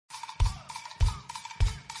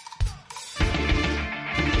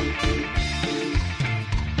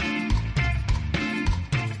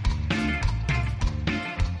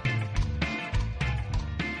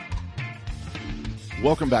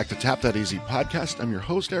Welcome back to Tap That Easy podcast. I'm your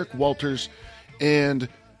host, Eric Walters, and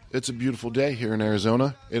it's a beautiful day here in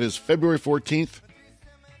Arizona. It is February 14th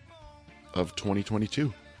of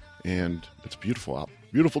 2022, and it's beautiful out.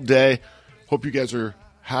 Beautiful day. Hope you guys are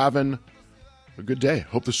having a good day.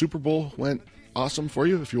 Hope the Super Bowl went awesome for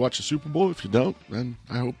you. If you watch the Super Bowl, if you don't, then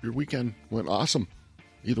I hope your weekend went awesome.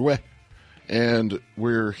 Either way. And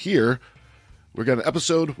we're here. We got an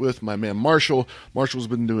episode with my man Marshall. Marshall's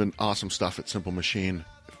been doing awesome stuff at Simple Machine.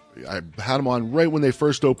 I had him on right when they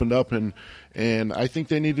first opened up, and I think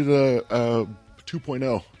they needed a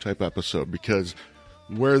 2.0 type episode, because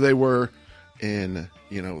where they were in,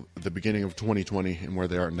 the beginning of 2020 and where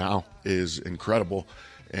they are now is incredible,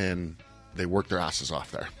 and they worked their asses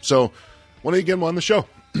off there. So, want to get him on the show.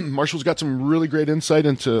 Marshall's got some really great insight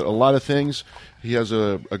into a lot of things. He has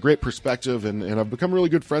a great perspective, and I've become really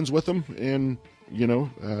good friends with him, and,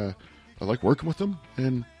 I like working with him,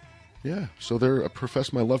 and, yeah, so I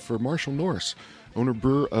profess my love for Marshall Norris, owner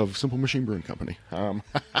brewer of Simple Machine Brewing Company.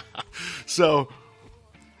 So,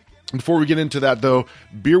 before we get into that, though,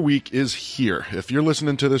 Beer Week is here. If you're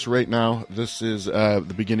listening to this right now, this is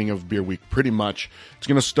the beginning of Beer Week, pretty much. It's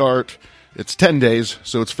going to start... It's 10 days,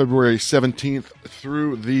 so it's February 17th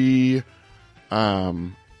through the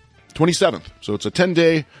 27th. So it's a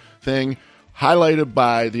 10-day thing, highlighted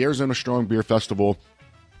by the Arizona Strong Beer Festival,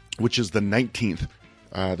 which is the 19th.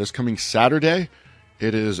 This coming Saturday,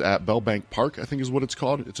 it is at Bell Bank Park, I think is what it's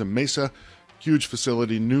called. It's a Mesa, huge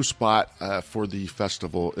facility, new spot for the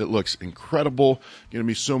festival. It looks incredible. Going to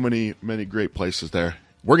be so many great places there.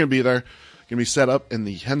 We're going to be there. Going to be set up in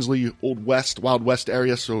the Hensley Old West, Wild West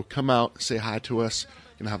area, so come out, say hi to us.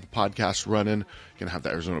 Going to have the podcast running. Going to have the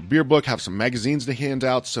Arizona Beer Book, have some magazines to hand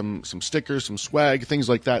out, some stickers, some swag, things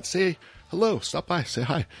like that. Say hello, stop by, say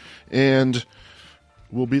hi, and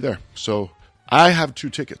we'll be there. So I have 2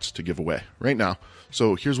 tickets to give away right now.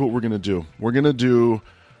 So here's what we're going to do. I'm going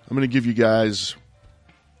to give you guys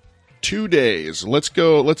 2 days. Let's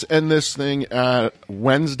end this thing at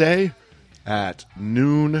Wednesday at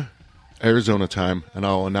noon Arizona time, and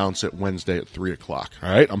I'll announce it Wednesday at 3 o'clock.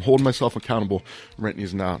 All right? I'm holding myself accountable. I'm writing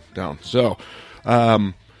these down. So,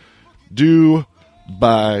 due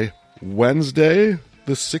by Wednesday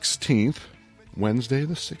the 16th,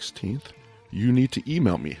 you need to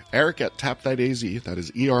email me, Eric at tapthataz, that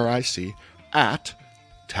is ERIC, at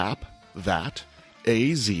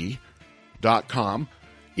tapthataz.com.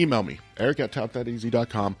 Email me, Eric at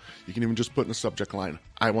tapthataz.com. You can even just put in the subject line,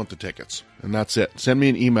 I want the tickets, and that's it. Send me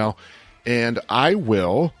an email. And I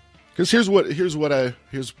will, because here's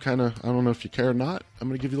kind of, I don't know if you care or not, I'm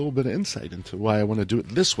going to give you a little bit of insight into why I want to do it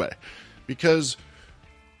this way. Because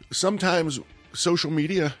sometimes social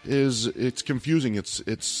media it's confusing.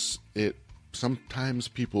 Sometimes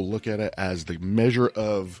people look at it as the measure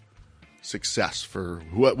of success for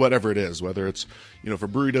whatever it is. Whether it's, if a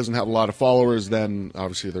brewery doesn't have a lot of followers, then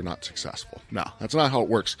obviously they're not successful. No, that's not how it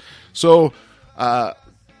works. So,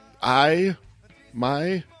 my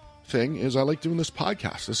thing is I like doing this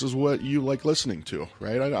podcast. This is what you like listening to,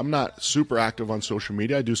 right? I'm not super active on social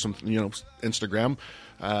media. I do some, Instagram,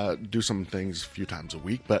 do some things a few times a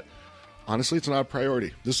week, but honestly, it's not a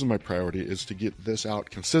priority. This is my priority, is to get this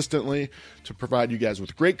out consistently, to provide you guys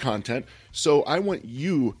with great content. So I want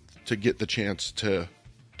you to get the chance to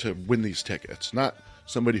win these tickets, not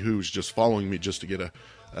somebody who's just following me just to get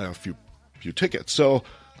a few tickets. So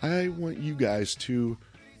I want you guys to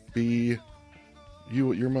be...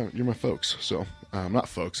 You're my folks. So not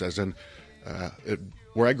folks, as in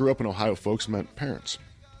where I grew up in Ohio, folks meant parents.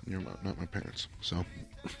 You're not my parents. So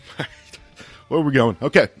where are we going?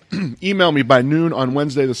 Okay, email me by noon on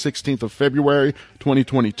Wednesday, the 16th of February,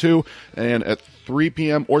 2022, and at 3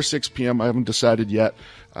 p.m. or 6 p.m. I haven't decided yet.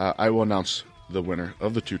 I will announce the winner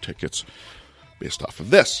of the 2 tickets based off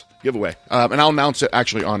of this giveaway, and I'll announce it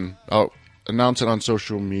I'll announce it on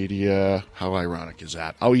social media. How ironic is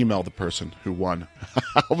that? I'll email the person who won.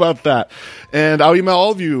 How about that? And I'll email all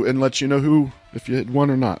of you and let you know if you won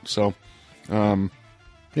or not. So,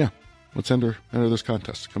 yeah, let's enter this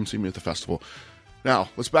contest. Come see me at the festival. Now,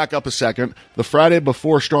 let's back up a second. The Friday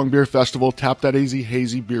before Strong Beer Festival, Tap That Easy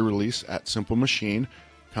Hazy beer release at Simple Machine.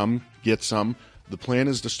 Come get some. The plan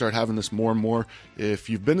is to start having this more and more. If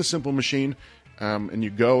you've been to Simple Machine and you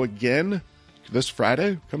go again this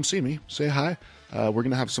Friday, come see me. Say hi. We're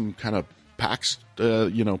going to have some kind of packs,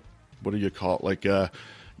 what do you call it? Like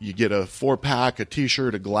you get a 4-pack, a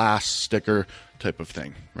t-shirt, a glass, sticker type of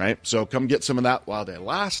thing, right? So come get some of that while they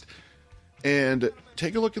last. And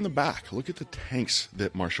take a look in the back. Look at the tanks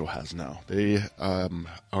that Marshall has now. They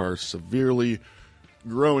are severely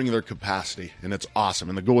growing their capacity, and it's awesome.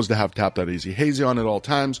 And the goal is to have Tap That Easy Hazy on at all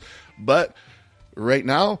times. But right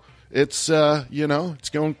now, it's it's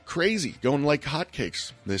going crazy, going like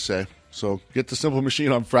hotcakes, they say. So get to Simple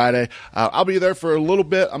Machine on Friday. I'll be there for a little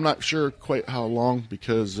bit. I'm not sure quite how long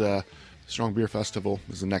because Strong Beer Festival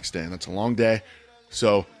is the next day, and that's a long day.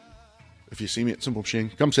 So if you see me at Simple Machine,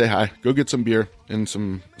 come say hi. Go get some beer and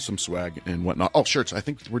some swag and whatnot. Oh, shirts. I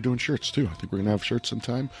think we're doing shirts, too. I think we're going to have shirts in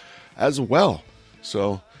time as well.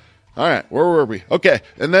 So, all right, where were we? Okay,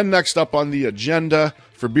 and then next up on the agenda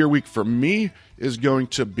for Beer Week for me is going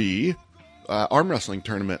to be arm wrestling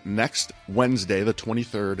tournament next Wednesday, the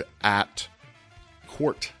 23rd, at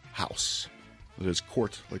Courthouse. It is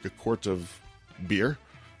quart, like a quart of beer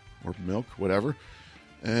or milk, whatever.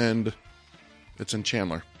 And it's in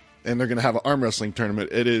Chandler. And they're going to have an arm wrestling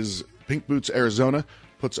tournament. It is Pink Boots, Arizona,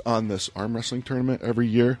 puts on this arm wrestling tournament every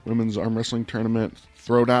year, women's arm wrestling tournament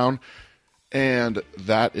throwdown. And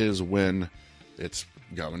that is when it's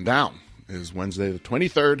going down. It is Wednesday the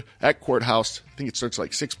 23rd at Courthouse. I think it starts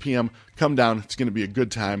like 6 p.m. Come down. It's going to be a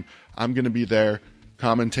good time. I'm going to be there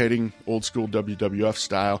commentating old school WWF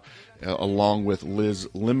style along with Liz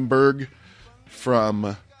Limberg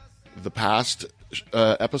from the past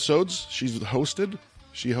episodes. She's hosted.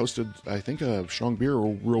 She hosted, I think, Strong Beer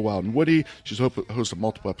or Real Wild and Woody. She's hosted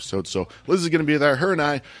multiple episodes. So Liz is going to be there. Her and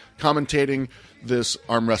I commentating this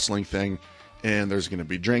arm wrestling thing. And there's going to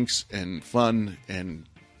be drinks and fun and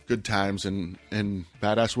good times and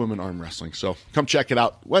badass women arm wrestling. So come check it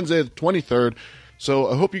out. Wednesday the 23rd.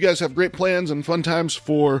 So I hope you guys have great plans and fun times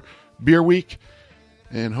for Beer Week.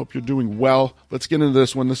 And hope you're doing well. Let's get into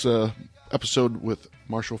this one. This episode with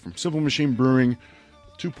Marshall from Simple Machine Brewing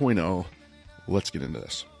 2.0. Let's get into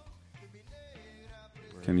this.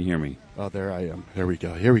 Can you hear me? Oh, there I am. There we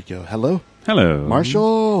go. Here we go. Hello. Hello.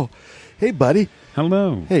 Marshall. Hey, buddy.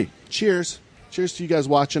 Hello. Hey, cheers. Cheers to you guys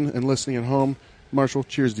watching and listening at home. Marshall,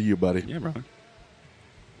 cheers to you, buddy. Yeah, brother.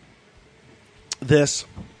 This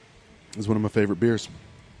is one of my favorite beers.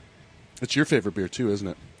 It's your favorite beer, too, isn't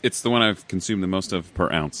it? It's the one I've consumed the most of per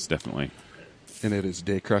ounce, definitely. And it is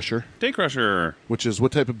Day Crusher. Day Crusher. Which is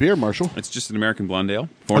what type of beer, Marshall? It's just an American blonde ale.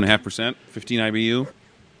 4.5%, 15 IBU.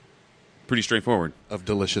 Pretty straightforward. Of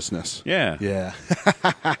deliciousness. Yeah. Yeah.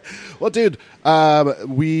 Well, dude,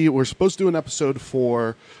 we were supposed to do an episode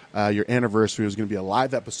for your anniversary. It was going to be a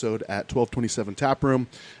live episode at 1227 Tap Room,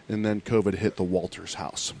 and then COVID hit the Walters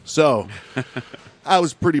house. So I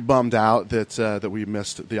was pretty bummed out that we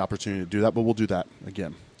missed the opportunity to do that, but we'll do that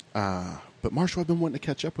again. But Marshall, I've been wanting to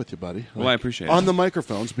catch up with you, buddy. Well, I appreciate it. On the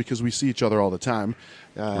microphones, because we see each other all the time.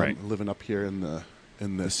 Right. Living up here in this.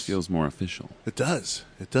 This feels more official. It does.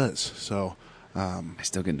 It does. So I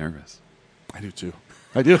still get nervous. I do too.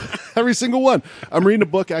 I do. Every single one. I'm reading a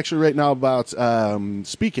book actually right now about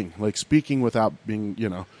speaking, like speaking without being,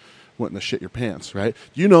 wanting to shit your pants, right?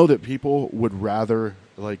 Do you know that people would rather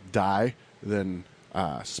like die than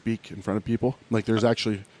speak in front of people? Like there's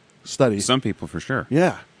actually studies. Some people for sure.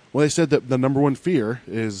 Yeah. Well, they said that the number one fear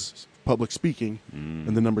is public speaking,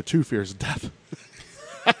 and the number two fear is death.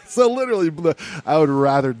 So literally, I would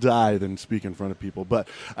rather die than speak in front of people. But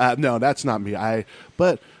no, that's not me. I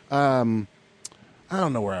don't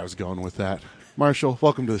know where I was going with that. Marshall,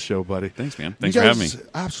 welcome to the show, buddy. Thanks, man. Thanks for having me.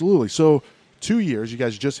 Absolutely. So 2 years. You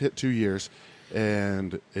guys just hit 2 years.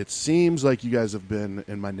 And it seems like you guys have been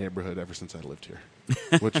in my neighborhood ever since I lived here,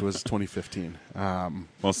 which was 2015.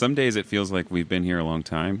 Well, some days it feels like we've been here a long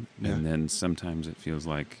time. Yeah. And then sometimes it feels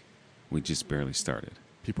like we just barely started.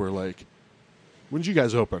 People are like, when did you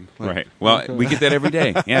guys open? Like, Right. Well, okay. we get that every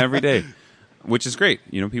day. Yeah, every day. Which is great.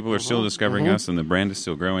 People are still discovering us, and the brand is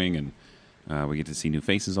still growing, and we get to see new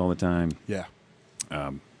faces all the time. Yeah.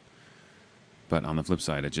 But on the flip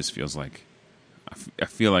side, it just feels like I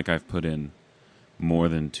feel like I've put in more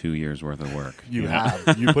than 2 years worth of work. You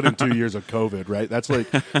have. You put in 2 years of COVID, right? That's like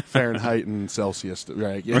Fahrenheit and Celsius,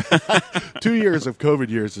 right? Yeah. 2 years of COVID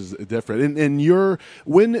years is different. And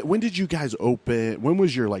when did you guys open? When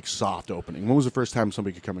was your like soft opening? When was the first time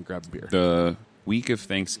somebody could come and grab a beer? The week of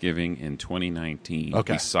Thanksgiving in 2019,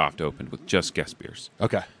 Okay. we soft opened with just guest beers.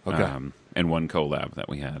 Okay. And one collab that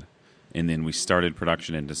we had. And then we started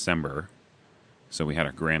production in December. So we had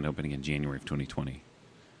our grand opening in January of 2020.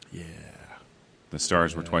 Yeah. The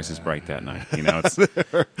stars were twice as bright that night. It's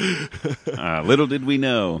little did we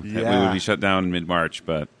know that we would be shut down in mid-March,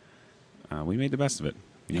 but we made the best of it.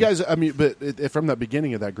 You guys, I mean, but from the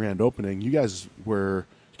beginning of that grand opening, you guys kind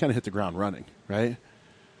of hit the ground running, right?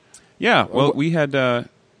 Yeah. Well, we had a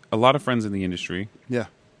lot of friends in the industry. Yeah.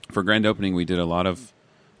 For grand opening, we did a lot of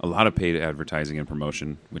paid advertising and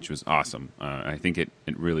promotion, which was awesome. I think it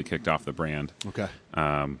really kicked off the brand. Okay.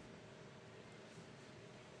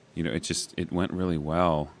 It went really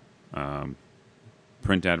well.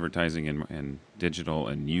 print advertising and digital,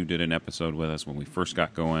 and you did an episode with us when we first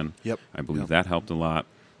got going. Yep. I believe that helped a lot.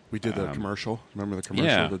 We did the commercial. Remember the commercial,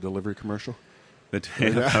 Yeah. the delivery commercial?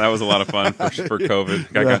 That was a lot of fun for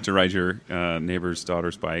COVID. I got to ride your neighbor's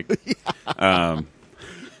daughter's bike. That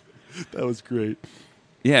was great.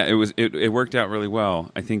 Yeah, it worked out really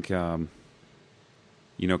well. I think COVID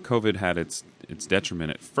had its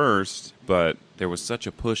detriment at first, but there was such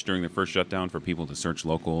a push during the first shutdown for people to search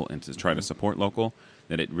local and to try to support local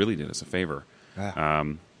that it really did us a favor. Yeah.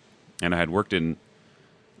 And I had worked in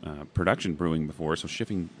production brewing before, so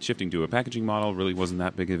shifting to a packaging model really wasn't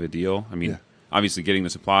that big of a deal. I mean, obviously getting the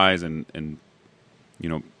supplies and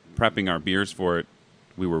prepping our beers for it,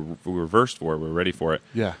 we were versed for it, we were ready for it.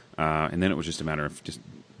 Yeah. And then it was just a matter of just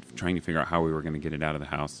trying to figure out how we were going to get it out of the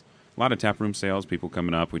house. A lot of taproom sales, people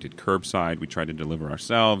coming up. We did curbside. We tried to deliver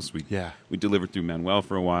ourselves. We delivered through Manuel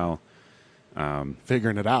for a while.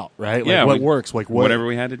 Figuring it out, right? Yeah, what works, whatever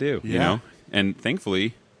we had to do. Yeah. You know, and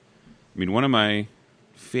thankfully, I mean, one of my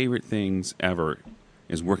favorite things ever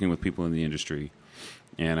is working with people in the industry,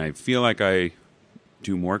 and I feel like I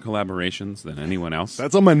do more collaborations than anyone else.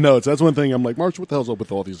 That's on my notes. That's one thing I'm like, March, what the hell's up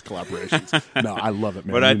with all these collaborations? No, I love it,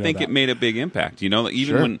 man. But I think it made a big impact.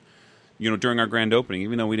 Even when, during our grand opening,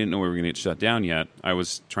 even though we didn't know we were going to get shut down yet, I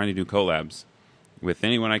was trying to do collabs with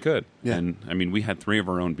anyone I could. Yeah. And, I mean, we had 3 of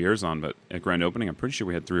our own beers on, but at grand opening, I'm pretty sure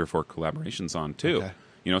we had 3 or 4 collaborations on, too.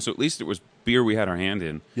 Okay. So at least it was beer we had our hand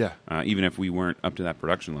in, Yeah. Even if we weren't up to that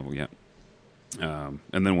production level yet. And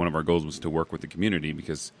then one of our goals was to work with the community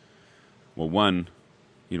because, well, one,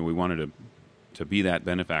 we wanted to be that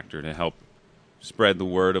benefactor to help spread the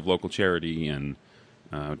word of local charity and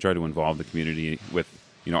try to involve the community with,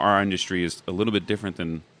 our industry is a little bit different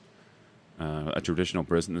than a traditional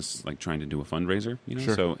business, like trying to do a fundraiser,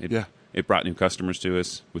 Sure. So it brought new customers to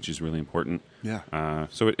us, which is really important. Yeah.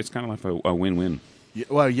 So it's kind of like a win-win. Yeah,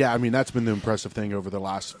 well, yeah, I mean, that's been the impressive thing over the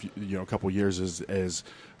last couple of years is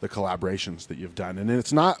the collaborations that you've done. And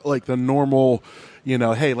it's not like the normal,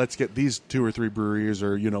 hey, let's get these 2 or 3 breweries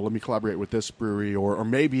or, let me collaborate with this brewery or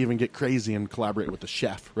maybe even get crazy and collaborate with a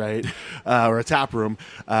chef, right? Or a tap room.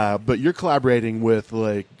 But you're collaborating with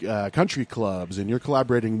like country clubs and you're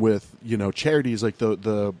collaborating with, charities like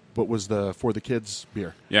the what was the For the Kids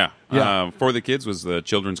beer? Yeah. For the Kids was the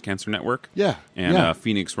Children's Cancer Network. Yeah. And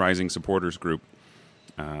Phoenix Rising Supporters Group.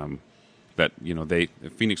 The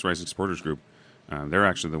Phoenix Rising Supporters Group, they're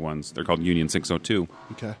actually the ones, they're called Union 602.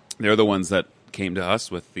 Okay. They're the ones that came to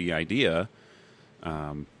us with the idea,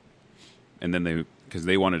 and then because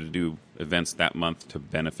they wanted to do events that month to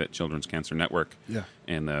benefit Children's Cancer Network. Yeah.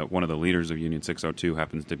 And one of the leaders of Union 602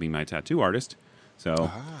 happens to be my tattoo artist.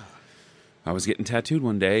 So I was getting tattooed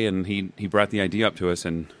one day, and he brought the idea up to us,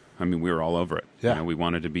 and I mean, we were all over it. Yeah. We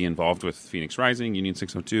wanted to be involved with Phoenix Rising, Union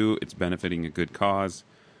 602. It's benefiting a good cause.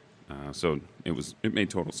 So it made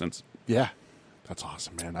total sense. Yeah. That's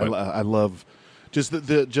awesome, man. I love just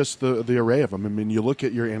the array of them. I mean, you look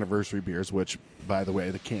at your anniversary beers, which, by the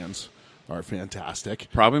way, the cans are fantastic.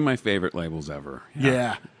 Probably my favorite labels ever.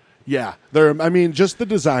 Yeah. They're, I mean, just the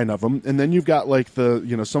design of them. And then you've got like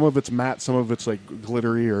some of it's matte, some of it's like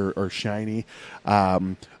glittery or shiny.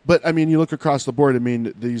 But I mean, you look across the board, I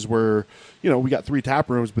mean, these were, we got 3 tap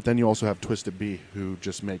rooms, but then you also have Twisted Bee, who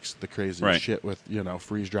just makes the craziest shit with,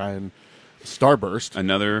 freeze dry and Starburst.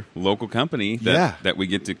 Another local company that we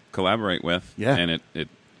get to collaborate with. Yeah. And it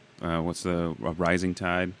what's the rising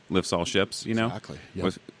tide lifts all ships, Exactly. Yep.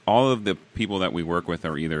 With all of the people that we work with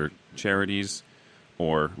are either charities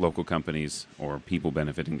or local companies or people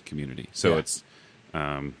benefiting the community. So it's,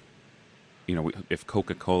 if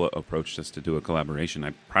Coca-Cola approached us to do a collaboration,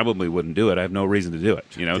 I probably wouldn't do it. I have no reason to do it.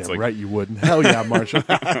 It's like, right, you wouldn't. Hell yeah, Marshall.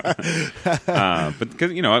 but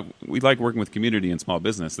because we like working with community and small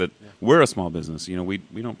business. That we're a small business. We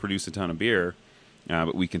don't produce a ton of beer,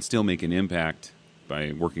 but we can still make an impact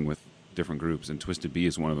by working with different groups. And Twisted Bee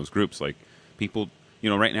is one of those groups. Like people,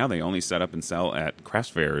 right now they only set up and sell at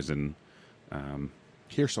craft fairs and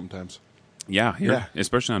here sometimes. Yeah,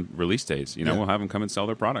 especially on release days. We'll have them come and sell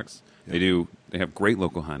their products. Yeah. They have great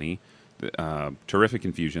local honey, terrific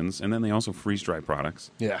infusions, and then they also freeze dry products.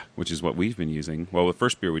 Yeah, which is what we've been using. Well, the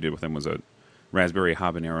first beer we did with them was a raspberry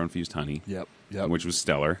habanero infused honey. Yep. Which was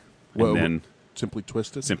stellar. Well, and then Simply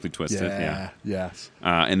Twisted. Yeah. Yes.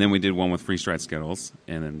 And then we did one with freeze dried Skittles,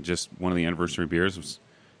 and then just one of the anniversary beers was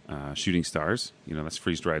Shooting Stars. That's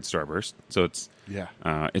freeze dried Starburst. So it's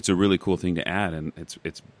it's a really cool thing to add, and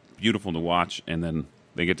it's beautiful to watch. And then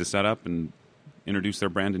they get to set up and introduce their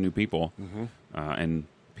brand to new people, and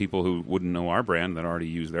people who wouldn't know our brand that already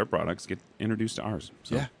use their products get introduced to ours.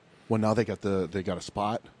 So. Yeah. Well, now they got a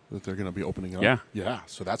spot that they're going to be opening up. Yeah. Yeah.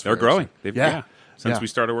 So that's They're very growing. exciting. Since Yeah. we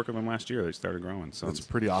started working with them last year, they started growing. So That's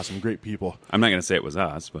pretty awesome. Great people. I'm not going to say it was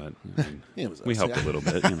us, but I mean, It was we us, helped yeah. a little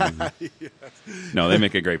bit. You know. No, they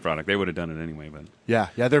make a great product. They would have done it anyway, but Yeah.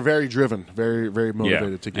 They're very driven, very, very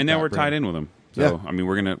motivated to get and now that we're brand. tied in with them. So Yeah. I mean,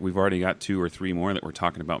 we've already got 2 or 3 more that we're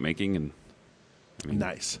talking about making, and I mean,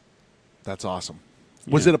 Nice. That's awesome.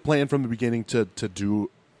 Was Yeah. it a plan from the beginning to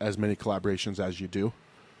do as many collaborations as you do?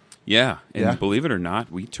 yeah. And Yeah. believe it or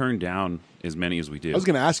not, we turn down as many as we do. I was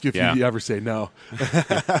going to ask you if Yeah. you ever say no.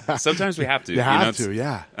 Sometimes we have to. You have it's- to,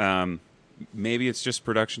 yeah. Maybe it's just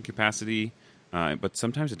production capacity, but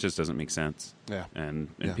sometimes it just doesn't make sense. Yeah. And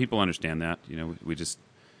Yeah. people understand that. You know, we just,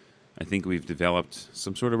 I think we've developed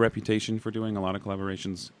some sort of reputation for doing a lot of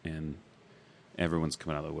collaborations, and everyone's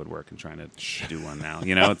coming out of the woodwork and trying to do one now.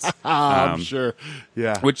 You know, it's I'm sure.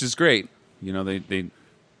 Yeah. which is great. You know, they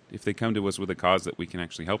if they come to us with a cause that we can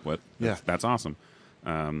actually help with, that's awesome.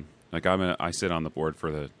 Like I sit on the board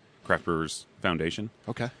for the Craft Brewers Foundation.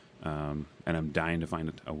 Okay. And I'm dying to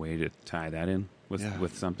find a way to tie that in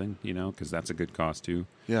with something, you know, because that's a good cause too.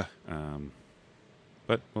 Yeah.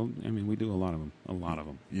 But well, I mean, we do a lot of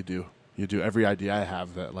them. You do. You do. Every idea I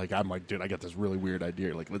have that, like, I'm like, dude, I got this really weird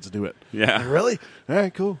idea. Like, let's do it. Yeah. Like, really? All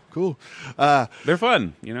right, cool. They're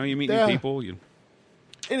fun. You know, you meet Yeah. new people.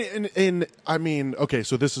 And I mean, okay,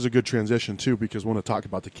 so this is a good transition too, because I want to talk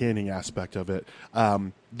about the canning aspect of it.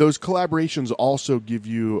 Those collaborations also give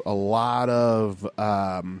you a lot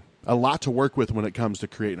to work with when it comes to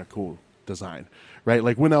creating a cool design, right?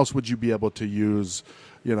 Like, when else would you be able to use,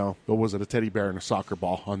 you know, what was it, a teddy bear and a soccer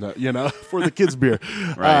ball on the, you know, for the kids' beer,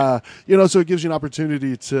 Right. You know, so it gives you an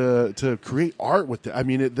opportunity to create art with it. I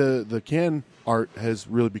mean, the can art has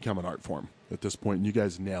really become an art form at this point, and you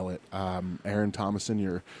guys nail it. Aaron Thomason,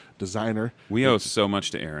 your designer. We owe so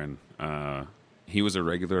much to Aaron. He was a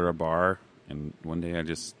regular at a bar, and one day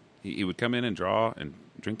he would come in and draw and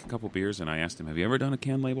drink a couple beers, and I asked him, "Have you ever done a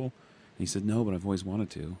can label?" And he said, "No, but I've always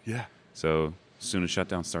wanted to." Yeah. So as soon as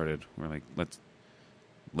shutdown started, we're like,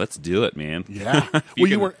 let's do it, man. Yeah.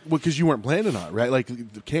 You Well, can- because you weren't planning on it, right? Like,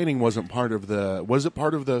 the canning wasn't part of was it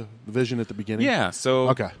part of the vision at the beginning? Yeah, so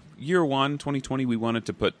Okay. year 1, 2020, we wanted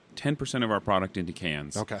to put 10% of our product into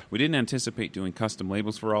cans. Okay. We didn't anticipate doing custom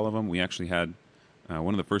labels for all of them. We actually had,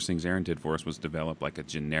 one of the first things Aaron did for us was develop like a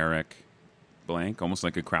generic blank, almost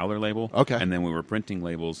like a Crowler label. Okay. And then we were printing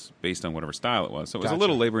labels based on whatever style it was. So it was Gotcha. a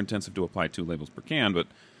little labor intensive to apply 2 labels per can, but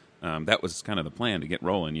that was kind of the plan to get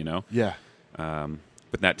rolling, you know? Yeah.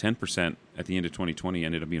 But that 10% at the end of 2020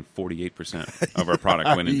 ended up being 48% of our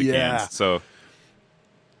product went into Yeah. cans. So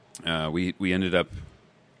we ended up,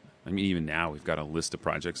 I mean, even now we've got a list of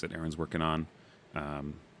projects that Aaron's working on.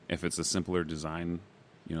 If it's a simpler design,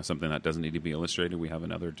 you know, something that doesn't need to be illustrated, we have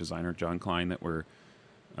another designer, John Klein, that we're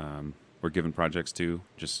giving projects to,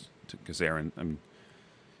 just because Aaron, I mean,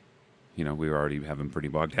 you know, we already have him pretty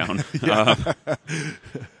bogged down. But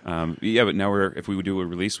now if we would do a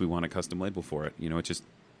release, we want a custom label for it. You know, it's just,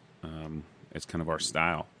 it's kind of our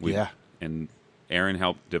style. And Aaron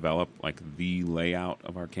helped develop like the layout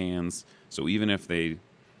of our cans. So even if they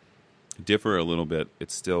differ a little bit,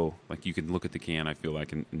 it's still like you can look at the can, I feel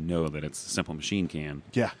like, and know that it's a Simple Machine can.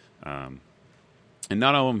 Yeah. And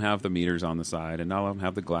not all of them have the meters on the side, and not all of them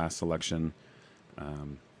have the glass selection.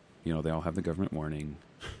 You know, they all have the government warning.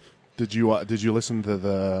 Did you listen to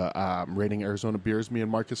the Rating Arizona Beers me and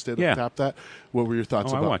Marcus did? Yeah. Tap that. What were your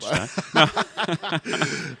thoughts about? I watched that.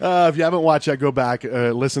 If you haven't watched that, go back,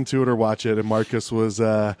 listen to it or watch it. And Marcus was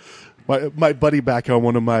my buddy back home.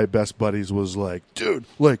 One of my best buddies was like, dude,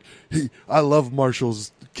 like I love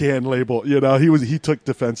Marshall's can label. You know, he took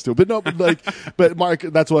defense to it, but Mark,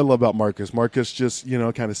 that's what I love about Marcus. Marcus just, you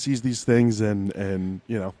know, kind of sees these things and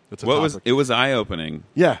you know, it's a topic. It was eye opening.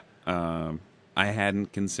 Yeah. I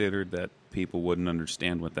hadn't considered that people wouldn't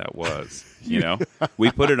understand what that was. You know, we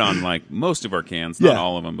put it on like most of our cans, not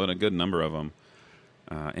all of them, but a good number of them.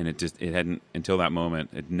 And it hadn't, until that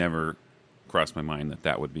moment, it never crossed my mind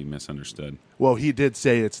that would be misunderstood. Well, he did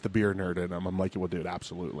say it's the beer nerd in him. I'm like, well, dude,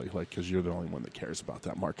 absolutely. Like, because you're the only one that cares about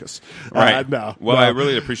that, Marcus. Right. No. I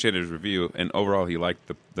really appreciated his review, and overall, he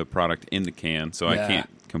liked the product in the can, so I can't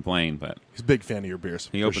complain, but he's a big fan of your beers.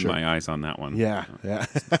 he opened my eyes on that one. Yeah, yeah.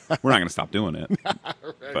 We're not going to stop doing it.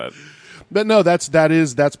 Right. But no, that's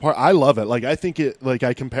part. I love it. Like, I think it. Like,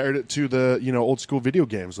 I compared it to the old school video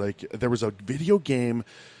games. Like, there was a video game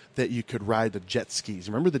that you could ride the jet skis.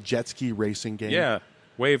 Remember the jet ski racing game? Yeah,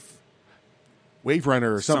 Wave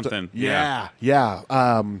Runner or something. Yeah. Yeah.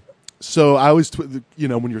 So I always, when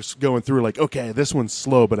you're going through, like, okay, this one's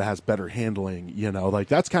slow, but it has better handling. Like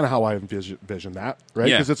that's kind of how I envision that, right?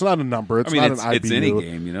 Yeah. Because it's not a number. It's not an IBU. It's any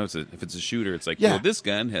game, if it's a shooter, it's like, Yeah. well, this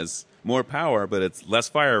gun has more power, but it's less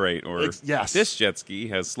fire rate, or Yes. this jet ski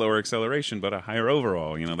has slower acceleration, but a higher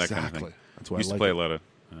overall, that kind of Exactly. thing. That's why I Used to like play it. a lot of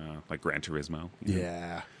like Gran Turismo.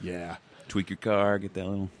 Yeah. Tweak your car, get that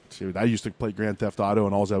little. Dude, I used to play Grand Theft Auto,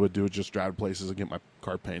 and all I would do is just drive places and get my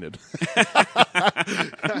car painted.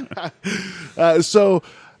 So,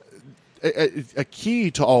 a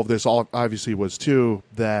key to all of this, obviously, was too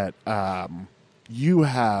that you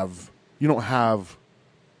don't have.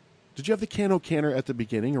 Did you have the Cano canner at the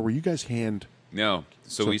beginning, or were you guys hand? No,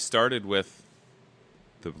 so we started with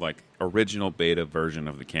the original beta version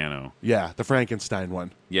of the Cano. Yeah, the Frankenstein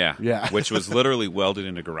one. Yeah. Which was literally welded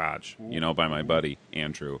in a garage, by my buddy,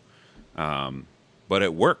 Andrew. But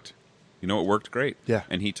it worked. It worked great. Yeah.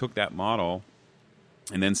 And he took that model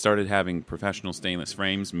and then started having professional stainless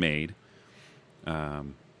frames made.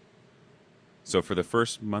 So for the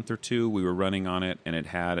first month or two, we were running on it, and it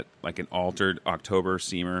had like an altered October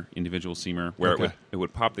seamer, individual seamer, where Okay. it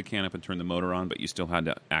would pop the can up and turn the motor on, but you still had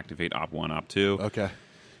to activate Op 1, Op 2. Okay.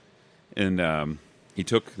 And he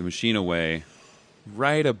took the machine away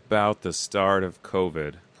right about the start of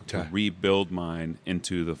COVID to Okay. rebuild mine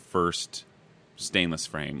into the first stainless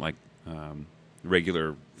frame,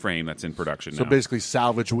 regular frame that's in production So now. basically,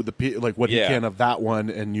 salvage with what he Yeah. can of that one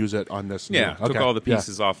and use it on this. Yeah, new. took Okay. all the Yeah.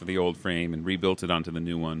 pieces off of the old frame and rebuilt it onto the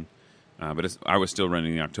new one. But I was still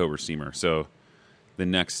running the October seamer. So the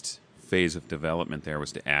next phase of development there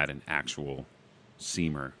was to add an actual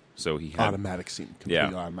seamer. So he had Automatic seam, completely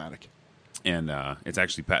Yeah. automatic. and it's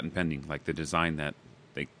actually patent pending. Like the design that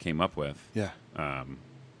they came up with, Yeah.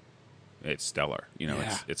 it's stellar.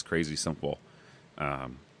 Yeah. It's crazy simple.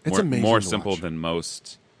 It's more, amazing more to simple watch. than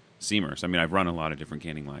most seamers. I mean, I've run a lot of different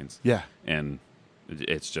canning lines. Yeah. and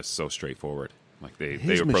it's just so straightforward. Like they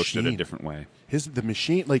His approached it a machine. different way. The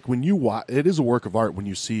machine, like when you watch, it is a work of art when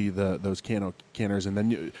you see those canners, and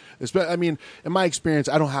then I mean, in my experience,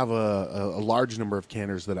 I don't have a large number of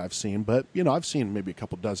canners that I've seen, but I've seen maybe a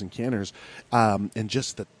couple dozen canners, and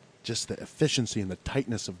just the efficiency and the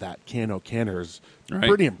tightness of that canner is Right?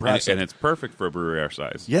 pretty impressive. And it's perfect for a brewery our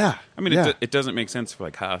size. Yeah. I mean, Yeah. it doesn't make sense for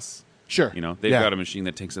like Haas. Sure. They've Yeah. got a machine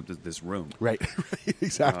that takes up this room. Right. Right.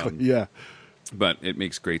 Exactly. Yeah. But it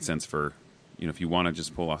makes great sense for, if you want to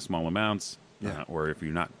just pull off small amounts, Yeah. or if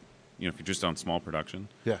you're not, if you're just on small production.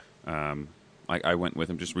 Yeah. I went with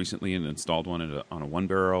him just recently and installed one on a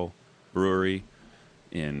one-barrel brewery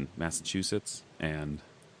in Massachusetts, and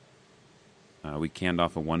we canned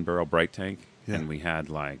off a one-barrel bright tank, Yeah. and we had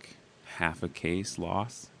like half a case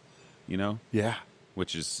loss, Yeah.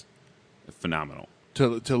 which is phenomenal.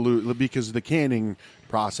 To lose, because the canning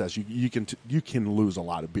process, you can lose a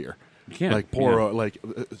lot of beer. You can, like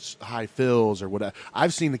yeah. high fills or whatever.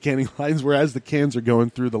 I've seen the canning lines where as the cans are going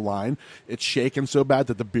through the line, it's shaking so bad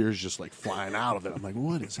that the beer's just like flying out of it. I'm like,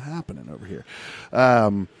 what is happening over here?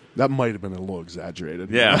 That might have been a little exaggerated.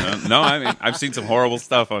 Yeah, no, I mean, I've seen some horrible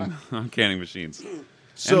stuff on canning machines,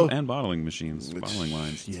 So and bottling machines, bottling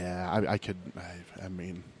lines. Yeah, I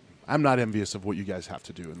mean, I'm not envious of what you guys have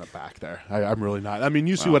to do in the back there. I'm really not. I mean,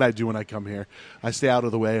 you see Wow. what I do when I come here. I stay out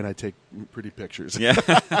of the way and I take pretty pictures. Yeah,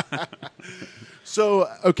 So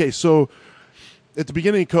at the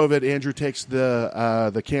beginning of COVID, Andrew takes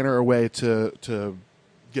the canner away to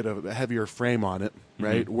get a heavier frame on it,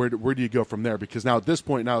 right? Mm-hmm. Where do you go from there? Because now at this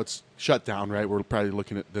point, it's shut down, right? We're probably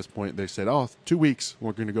looking at this point. They said, 2 weeks,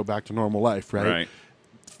 we're going to go back to normal life, right?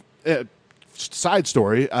 Side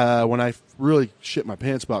story, when I really shit my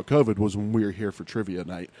pants about COVID was when we were here for trivia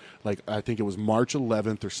night. Like, I think it was March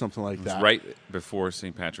 11th or something like that. right before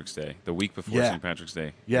St. Patrick's Day, the week before Yeah. St. Patrick's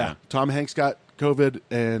Day. Yeah. Tom Hanks got COVID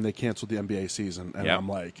and they canceled the NBA season. And Yep. I'm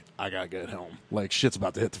like, I got to get home. Like, shit's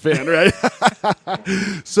about to hit the fan, right?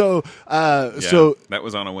 So that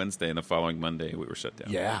was on a Wednesday, and the following Monday we were shut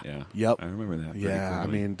down. Yeah. yeah, Yep. I remember that. pretty yeah, I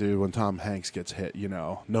clearly. mean, dude, when Tom Hanks gets hit,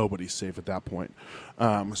 nobody's safe at that point.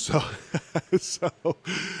 So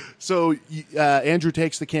Andrew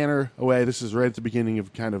takes the canner away. This is right at the beginning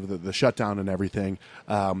of kind of the shutdown and everything.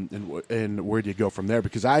 And where do you go from there?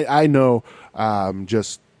 Because I know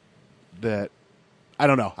just that. I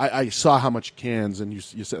don't know. I saw how much cans, and you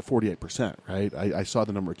said 48%, right? I saw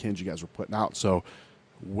the number of cans you guys were putting out. So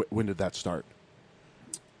when did that start?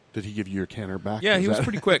 Did he give you your canner back? Yeah, he was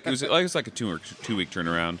pretty quick. It was like a 2 week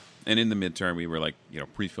turnaround. And in the midterm, we were like,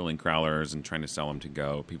 pre-filling growlers and trying to sell them to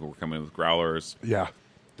go. People were coming in with growlers. Yeah.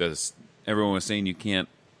 Everyone was saying you can't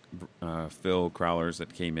fill growlers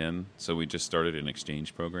that came in, so we just started an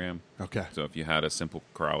exchange program. Okay. So if you had a simple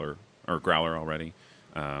growler already,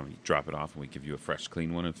 You drop it off, and we give you a fresh,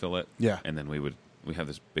 clean one and fill it. Yeah. And then we have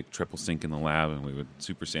this big triple sink in the lab, and we would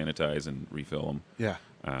super sanitize and refill them. Yeah.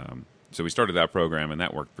 So we started that program, and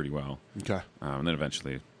that worked pretty well. Okay. And then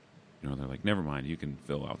eventually, they're like, never mind, you can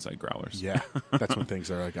fill outside growlers. Yeah. That's when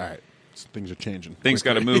things are like, all right, things are changing. Things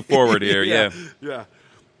got to move forward here. Yeah. Yeah.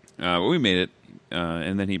 But we made it,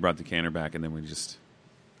 and then he brought the canner back, and then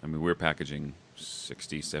we were packaging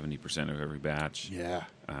 60, 70% of every batch. Yeah.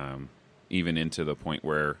 Even into the point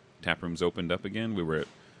where tap rooms opened up again. We were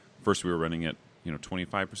running at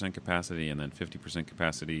 25% capacity, and then 50%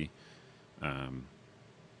 capacity.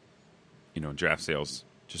 Draft sales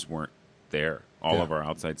just weren't there. All of our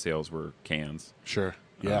outside sales were cans. Sure.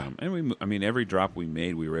 Yeah. And every drop we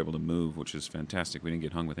made, we were able to move, which is fantastic. We didn't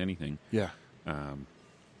get hung with anything. Yeah.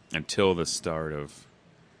 Until the start of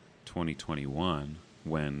 2021,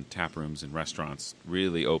 when tap rooms and restaurants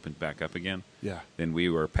really opened back up again. Yeah. Then we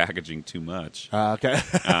were packaging too much. Okay.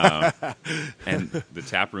 And the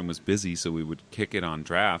tap room was busy, so we would kick it on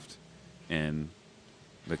draft, and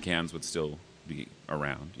the cans would still be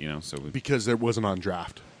around, So Because it wasn't on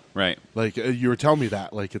draft. right. Like you were telling me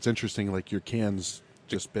that. Like it's interesting. Like your cans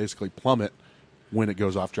just basically plummet when it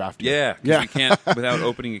goes off draft. Yeah, 'cause Yeah. we can't without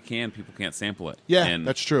opening a can, people can't sample it. Yeah, and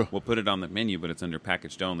that's true. We'll put it on the menu, but it's under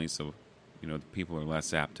packaged only, so the people are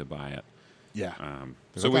less apt to buy it. Yeah.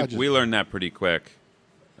 So we learned that pretty quick,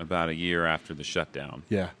 about a year after the shutdown.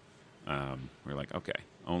 Yeah. We're like, okay,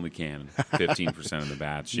 only can 15% of the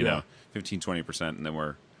batch, Yeah. 15-20%, and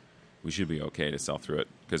then we should be okay to sell through it,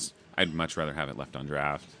 because I'd much rather have it left on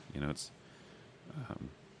draft. It's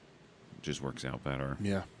just works out better.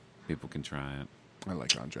 Yeah. People can try it. I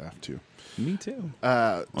like on draft too. Me too.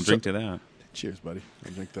 I'll I'll drink to that. Cheers, buddy.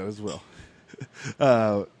 I'll drink that as well.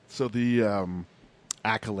 So the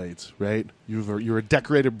accolades, right? You're a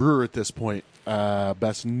decorated brewer at this point.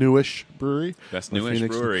 Best newish brewery. Best with newish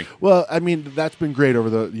Phoenix. brewery. Well, that's been great over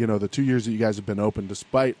the 2 years that you guys have been open,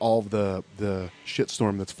 despite all of the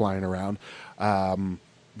shitstorm that's flying around.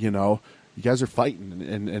 You guys are fighting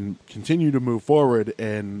and continue to move forward,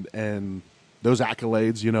 and those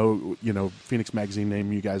accolades, Phoenix Magazine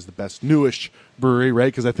named you guys the best newish brewery, right?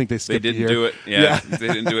 Because I think they skipped They didn't do it. Yeah, they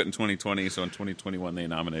didn't do it in 2020. So in 2021, they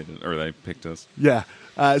nominated, or they picked us. Yeah.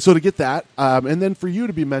 So to get that, and then for you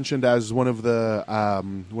to be mentioned as one of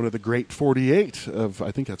the great 48 of,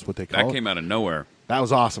 I think that's what they call it. That came out of nowhere. That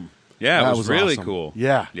was awesome. Yeah, That it was really awesome. cool.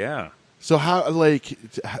 Yeah. Yeah. So how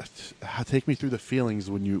take me through the feelings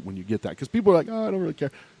when you get that? Because people are like, oh, I don't really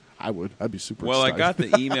care. I'd be super. Well, excited. I got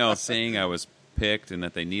the email saying I was picked and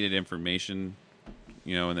that they needed information,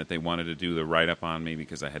 and that they wanted to do the write-up on me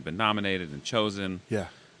because I had been nominated and chosen. Yeah.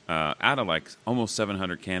 Out of almost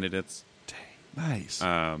 700 candidates. Nice.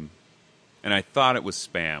 And I thought it was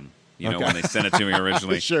spam, Okay. when they sent it to me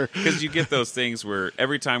originally. Sure. Because you get those things where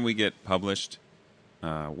every time we get published,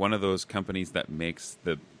 one of those companies that makes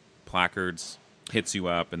the placards hits you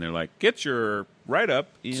up, and they're like, get your write-up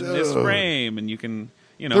in this Dude. frame, and you can,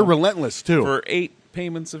 They're relentless too. for 8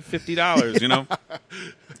 payments of $50,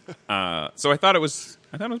 So I thought it was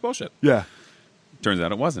bullshit. Yeah. Turns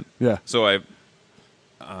out it wasn't. Yeah. So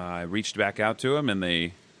I reached back out to them, and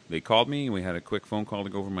they called me. We had a quick phone call to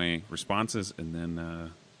go over my responses, and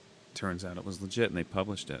then turns out it was legit, and they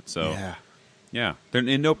published it. So yeah, they're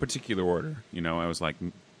in no particular order. I was like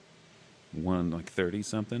 30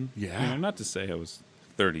 something. Yeah. Not to say I was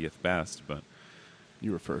 30th best, but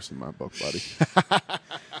You were first in my book, buddy.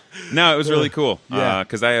 no, it was really cool. Yeah.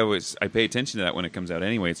 Because I pay attention to that when it comes out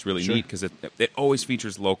anyway. It's really Sure. neat because it always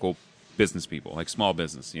features local business people, like small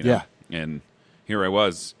business, Yeah. And here I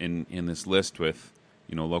was in this list with,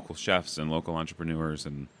 local chefs and local entrepreneurs,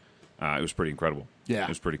 and it was pretty incredible. Yeah. It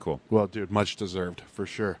was pretty cool. Well, dude, much deserved for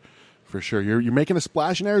sure. For sure. You're making a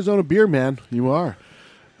splash in Arizona beer, man. You are.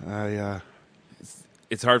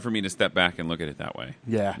 It's hard for me to step back and look at it that way.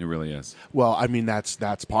 Yeah. It really is. Well,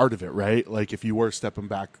 that's part of it, right? Like if you were stepping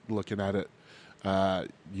back looking at it,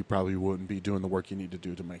 you probably wouldn't be doing the work you need to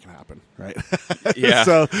do to make it happen, right? Yeah.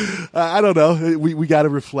 So I don't know. We got to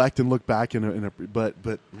reflect and look back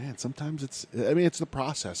but man, sometimes it's the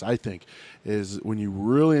process. I think is when you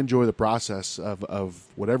really enjoy the process of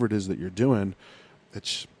whatever it is that you're doing.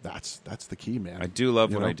 That's the key, man. I do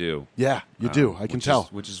love what I do. Yeah, you do. I can tell.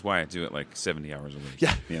 Which is why I do it like 70 hours a week.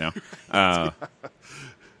 Yeah.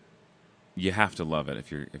 You have to love it if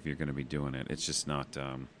you're going to be doing it. It's just not.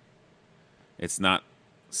 It's not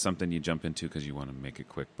something you jump into because you want to make a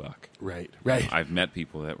quick buck. Right. I've met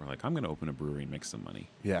people that were like, "I'm going to open a brewery and make some money."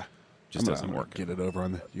 Yeah. Just doesn't work. Get it over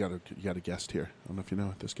on the. You got a guest here. I don't know if you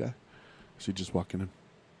know this guy. Is he just walking in?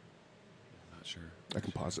 Not sure. I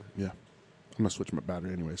can pause it. Yeah. I'm gonna switch my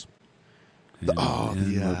battery anyways. We're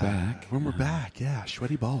back. When we're back, yeah,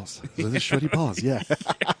 sweaty balls. So this sweaty balls, yeah.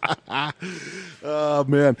 Oh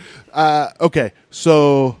man. Okay,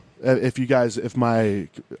 so if my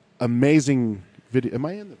amazing video, am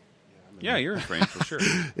I in the? Yeah, you're in frame for sure.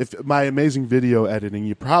 If my amazing video editing,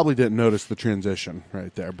 you probably didn't notice the transition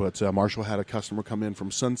right there. But Marshall had a customer come in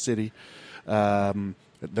from Sun City.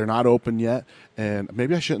 They're not open yet, and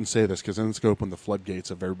maybe I shouldn't say this because then it's going to open the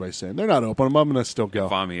floodgates of everybody saying they're not open. I'm going to still go.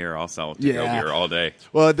 If I'm here, I'll sell to go beer all day.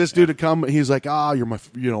 Well, this dude had come. He's like, you're my,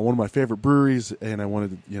 one of my favorite breweries, and I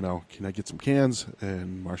wanted to, can I get some cans?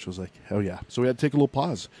 And Marshall was like, hell yeah. So we had to take a little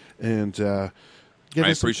pause and. I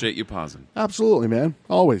appreciate you pausing. Absolutely, man.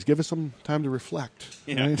 Always give us some time to reflect.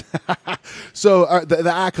 Yeah. Right? So the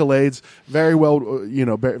accolades, very well,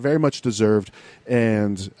 very much deserved,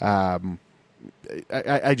 and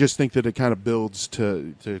I just think that it kind of builds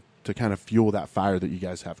to kind of fuel that fire that you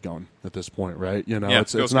guys have going at this point, right?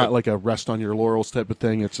 It's not like a rest on your laurels type of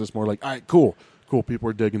thing. It's just more like, all right, cool. People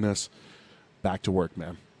are digging this. Back to work,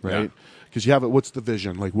 man. Right? Because you have it. What's the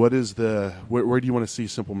vision? Like, what is where do you want to see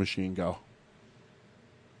Simple Machine go?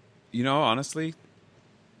 Honestly,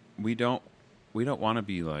 we don't want to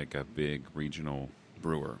be like a big regional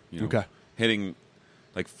brewer. Okay.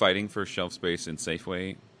 Fighting for shelf space in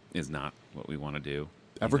Safeway is not what we want to do.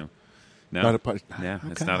 Ever? No. Okay.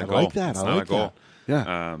 It's not a goal. I like that. It's not a goal.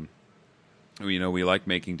 Yeah. We like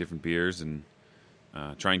making different beers and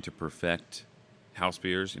trying to perfect house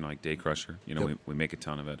beers. Like Day Crusher. We make a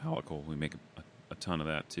ton of it. Helical. We make a ton of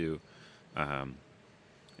that too. And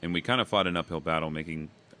we kind of fought an uphill battle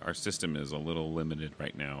making. Our system is a little limited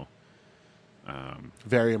right now.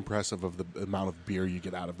 Very impressive of the amount of beer you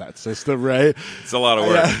get out of that system, right? It's a lot of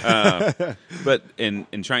work. But in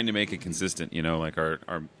trying to make it consistent, like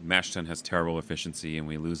our mash tun has terrible efficiency and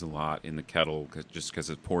we lose a lot in the kettle just because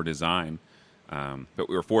of poor design. But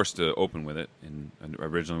we were forced to open with it. And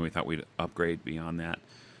originally we thought we'd upgrade beyond that.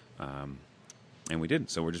 And we didn't.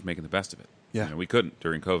 So we're just making the best of it. Yeah. We couldn't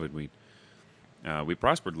during COVID. We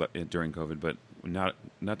prospered during COVID, but not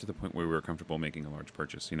to the point where we were comfortable making a large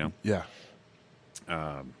purchase. Yeah.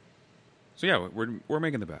 So yeah, we're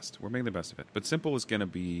making the best. We're making the best of it. But Simple is going to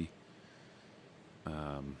be,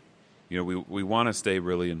 we want to stay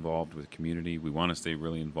really involved with community. We want to stay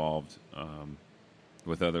really involved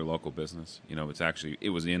with other local business. It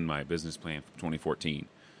was in my business plan for 2014,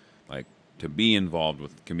 like to be involved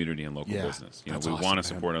with community and local business. We awesome, want to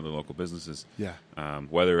support other local businesses. Yeah.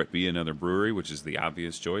 Whether it be another brewery, which is the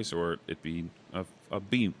obvious choice, or it be a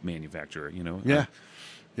bee manufacturer.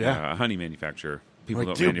 A honey manufacturer. People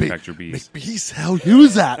don't manufacture bees. Make bees? Hell,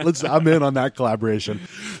 use that. I'm in on that collaboration.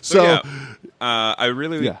 So I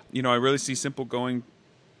really see Simple going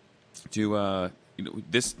to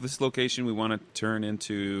this location. We want to turn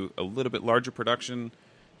into a little bit larger production.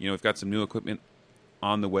 We've got some new equipment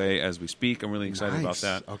on the way as we speak. I'm really excited about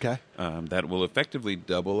that. Okay. That will effectively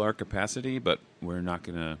double our capacity, but we're not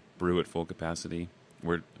going to brew at full capacity.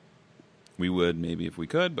 We would maybe if we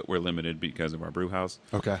could, but we're limited because of our brew house.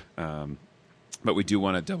 Okay. But we do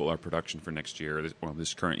want to double our production for next year,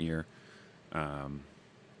 this current year. And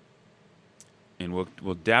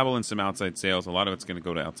we'll dabble in some outside sales. A lot of it's going to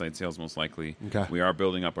go to outside sales, most likely. Okay. We are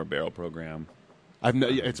building up our barrel program.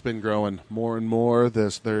 It's been growing more and more.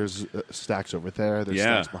 There's stacks over there. There's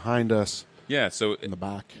stacks behind us. Yeah, so in the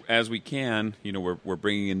back, as we can, we're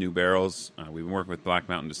bringing in new barrels. We've been working with Black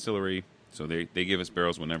Mountain Distillery, so they give us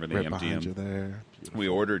barrels whenever they empty them. You there. We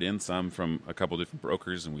ordered in some from a couple different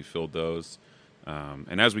brokers, and we filled those.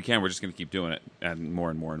 And as we can, we're just going to keep doing it, adding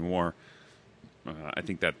more and more and more. I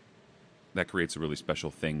think that creates a really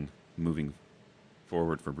special thing moving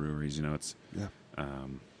forward for breweries.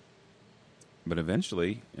 But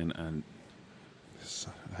eventually, and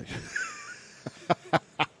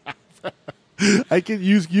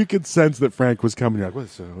you could sense that Frank was coming. Like, what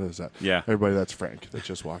is that? Yeah, everybody, that's Frank that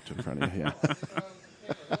just walked in front of you. Yeah.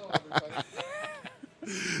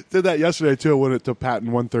 Did that yesterday too. I went to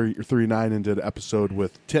Patton 139 and did an episode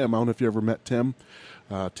with Tim. I don't know if you ever met Tim.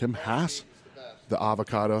 Tim Haas, the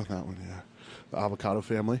avocado. That one, yeah. The avocado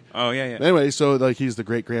family. Oh yeah. Anyway, so he's the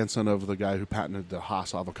great grandson of the guy who patented the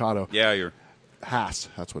Haas avocado. Yeah, you're Haas.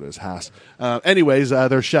 That's what it is. Haas. Anyways,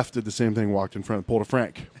 their chef did the same thing. Walked in front, pulled a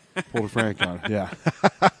Frank on. Yeah.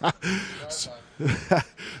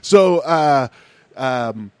 So,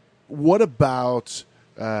 what about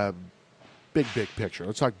big picture?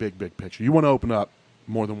 Let's talk big picture. You want to open up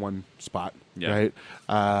more than one spot, right?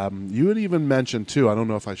 You had even mentioned too. I don't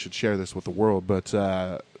know if I should share this with the world, but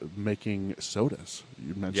making sodas.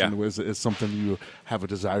 You mentioned is something you have a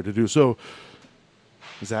desire to do. So,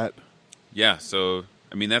 is that? Yeah. So,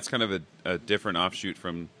 I mean, that's kind of a different offshoot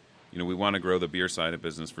from we want to grow the beer side of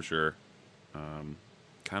business for sure.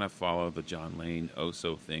 Kind of follow the John Lane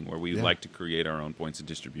Oso thing where we like to create our own points of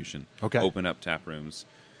distribution. Okay. Open up tap rooms.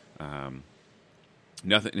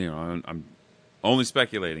 Nothing, I'm only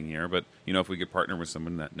speculating here, but, if we could partner with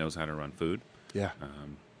someone that knows how to run food, Yeah.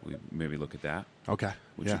 we maybe look at that, Okay.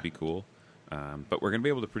 which Yeah. would be cool. But we're going to be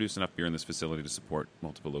able to produce enough beer in this facility to support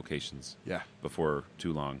multiple locations Yeah. before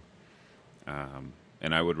too long.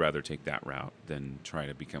 And I would rather take that route than try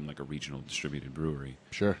to become like a regional distributed brewery.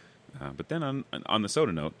 Sure. But then on the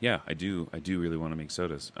soda note, I do really want to make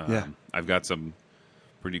sodas. Yeah. I've got some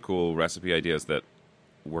pretty cool recipe ideas that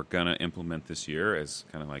we're gonna implement this year as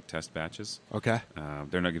kind of like test batches. Okay.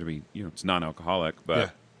 They're not going to be, it's non-alcoholic, but Yeah.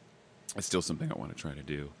 it's still something I want to try to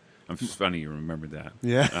do. It's funny you remembered that.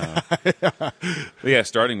 Yeah. But yeah,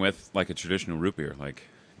 starting with like a traditional root beer, like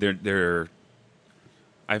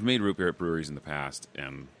I've made root beer at breweries in the past,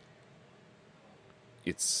 and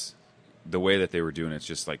it's the way that they were doing it's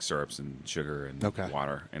just like syrups and sugar and Okay.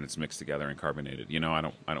 water, and it's mixed together and carbonated. I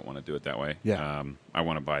don't want to do it that way. Yeah. I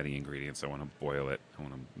want to buy the ingredients. I want to boil it. I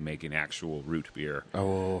want to make an actual root beer.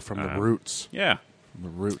 Oh, from the roots. Yeah, From the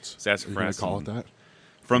roots. Sassafras Are you gonna call it and- that?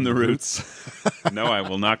 from the roots. No, I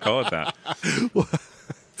will not call it that.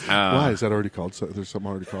 Why is that already called? So there's something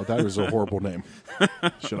already called that. Or is it a horrible name?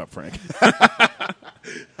 Shut up, Frank.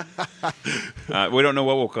 We don't know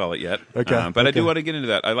what we'll call it yet. Okay, But I okay. do want to get into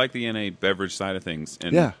that. I like the NA beverage side of things.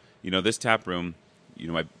 And, Yeah. This tap room,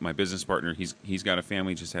 my business partner, he's got a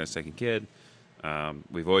family, just had a second kid.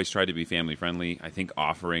 We've always tried to be family friendly. I think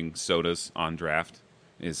offering sodas on draft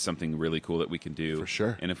is something really cool that we can do. For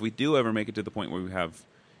sure. And if we do ever make it to the point where we have,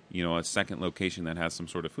 a second location that has some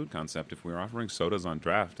sort of food concept, if we're offering sodas on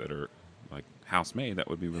draft that are like house made, that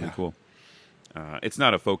would be really Yeah. cool. It's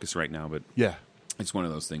not a focus right now, but Yeah. it's one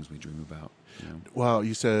of those things we dream about. Well,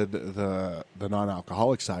 you said the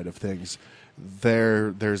non-alcoholic side of things.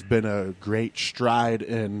 There's been a great stride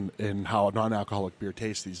in how non-alcoholic beer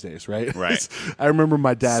tastes these days, right? Right. I remember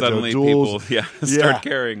my dad's Suddenly O'Doul's. people start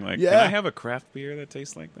caring like, Yeah. can I have a craft beer that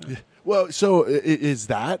tastes like that? Well, so is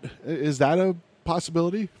that a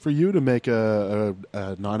possibility for you to make a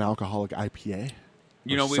non-alcoholic IPA?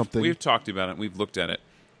 Or something? We've talked about it. We've looked at it.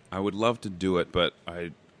 I would love to do it, but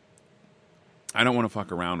I don't want to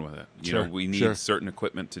fuck around with it. Sure, We need sure. certain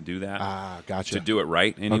equipment to do that. Gotcha. To do it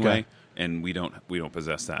right anyway, Okay. and we don't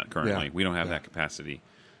possess that currently. Yeah, We don't have yeah. that capacity.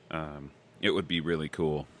 It would be really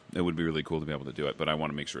cool. It would be really cool to be able to do it, but I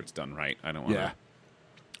want to make sure it's done right. I don't want to.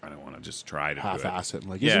 I don't want to just try to half-ass do it.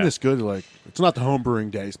 Like, Yeah. isn't this good? Like, it's not the home brewing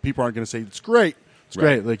days. People aren't going to say it's great. It's Right.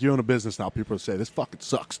 great. Like, you own a business now. People say this fucking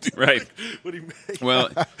sucks, dude. Right. What do you make? Well,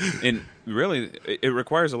 and really, it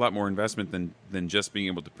requires a lot more investment than just being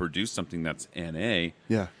able to produce something that's NA.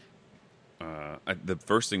 Yeah. The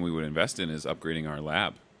first thing we would invest in is upgrading our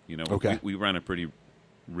lab. Okay. We run a pretty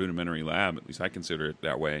rudimentary lab. At least I consider it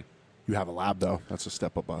that way. You have a lab though. That's a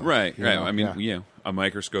step up. Right. you Right. know, I mean, yeah. a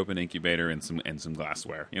microscope, an incubator, and some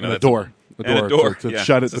glassware. And a that's door. and a door. to Yeah,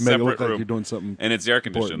 shut it it's a to make it look separate like room. you're doing something. And it's air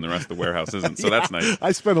conditioned. The rest of the warehouse isn't. So that's nice.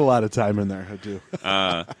 I spend a lot of time in there. I do.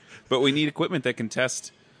 But we need equipment that can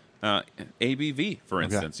test ABV, for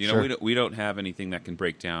instance. sure. We don't have anything that can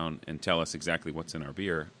break down and tell us exactly what's in our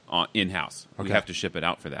beer in house. We Okay. have to ship it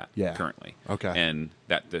out for that. Yeah. Currently. Okay. And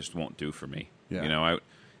that just won't do for me. Yeah.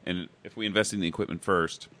 And if we invest in the equipment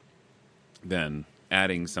first, then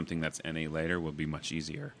adding something that's NA later will be much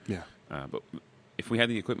easier. Yeah. But if we had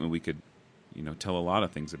the equipment, we could, tell a lot of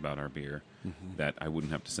things about our beer Mm-hmm. that I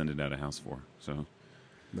wouldn't have to send it out of house for. So.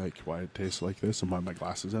 Like why it tastes like this and why my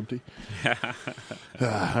glass is empty. All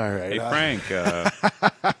right. Hey Frank,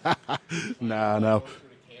 No.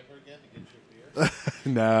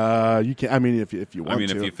 No, you can't. I mean, if you want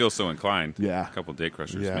to. if you feel so inclined, Yeah. a couple day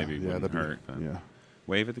crushers yeah, maybe yeah, wouldn't that'd be- hurt. But yeah.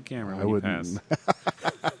 wave at the camera when I you wouldn't.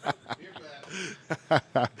 pass.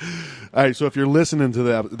 All right, so if you're listening to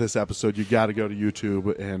this episode, you got to go to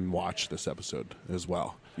YouTube and watch this episode as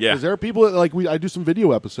well. Yeah. 'Cause there are people that, like I do some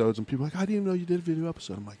video episodes, and people are like, I didn't even know you did a video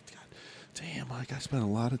episode. I'm like, God damn, like I spent a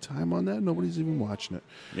lot of time on that. Nobody's even watching it.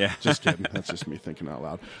 Yeah. Just kidding. That's just me thinking out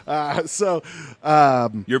loud.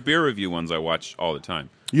 Your beer review ones I watch all the time.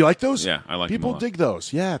 You like those? Yeah, I like them a people lot. dig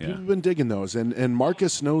those. Yeah, people have been digging those, and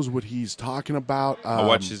Marcus knows what he's talking about. I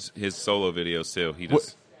watch his solo videos too. He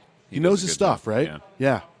does. He knows does a his good stuff, job. right?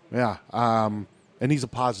 Yeah. Yeah. And he's a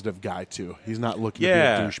positive guy too. He's not looking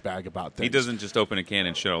Yeah. to be a douchebag about things. He doesn't just open a can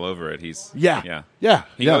and shit all over it. He's Yeah. yeah. Yeah.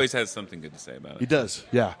 He Yeah. always has something good to say about He it. does.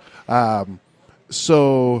 Yeah.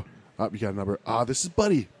 So Oh, you got a number. This is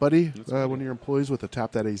Buddy. Buddy, one of your employees with a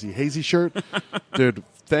Tap That AZ Hazy shirt. Dude,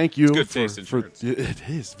 thank you. Good taste in shirts. It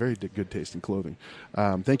is very good taste in clothing.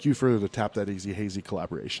 Thank you for the Tap That AZ Hazy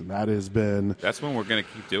collaboration. That has been... That's one we're going to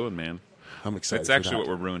keep doing, man. I'm excited. That's actually what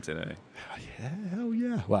we're brewing today. Hell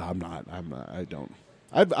yeah. Well, I'm not. I don't.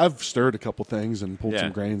 I've stirred a couple things and pulled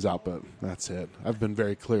some grains out, but that's it. I've been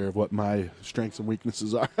very clear of what my strengths and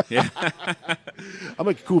weaknesses are. Yeah. I'll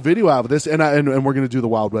make a cool video out of this, and we're going to do the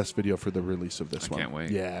Wild West video for the release of this one. Can't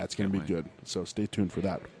wait. Yeah, it's going to be good. So stay tuned for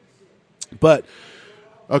that. But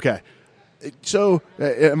okay, so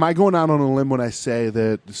am I going out on a limb when I say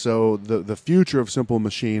that? So the future of Simple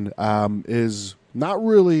Machine is not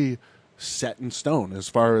really set in stone as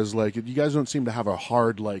far as like you guys don't seem to have a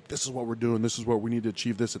hard like this is what we're doing, this is what we need to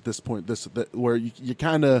achieve this at this point, that where you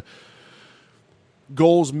kind of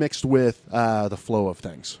goals mixed with the flow of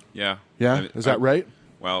things. Yeah. Is that right?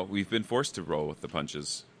 Well, we've been forced to roll with the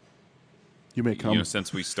punches. You may come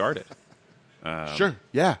since we started. Sure.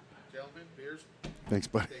 Yeah. Gentlemen, beers. Thanks,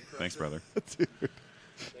 buddy. Thanks, brother.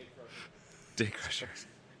 Day Crusher.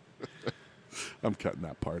 I'm cutting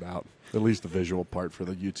that part out. At least the visual part for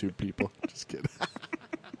the YouTube people. Just kidding.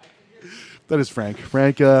 That is Frank.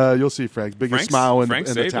 Frank, you'll see Frank. Biggest smile in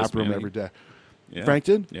the tap room every day. Yeah. Frank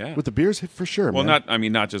did? Yeah. With the beers, for sure, well,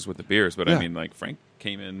 man. not just with the beers, but Yeah. I mean, like, Frank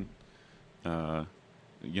came in,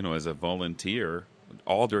 as a volunteer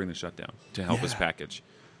all during the shutdown to help us package.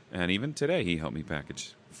 And even today, he helped me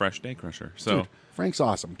package fresh Day Crusher. So Dude, Frank's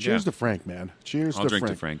awesome. Cheers to Frank, man. Cheers I'll to drink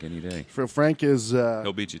Frank. to Frank any day. Frank is...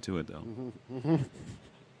 He'll beat you to it, though.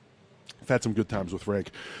 I've had some good times with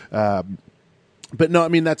Frank. But no, I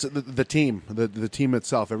mean, that's the team, the team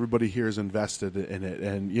itself. Everybody here is invested in it.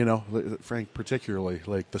 And, Frank particularly,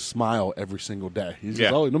 like the smile every single day. He's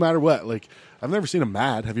just, no matter what. Like, I've never seen him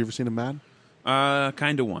mad. Have you ever seen him mad?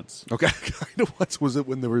 Kind of once. Okay, kind of once. Was it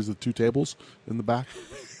when there was the two tables in the back?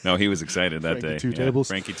 No, he was excited that Frankie day. two tables?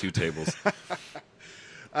 Frankie two tables.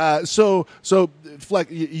 So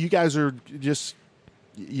Fleck, you guys are just...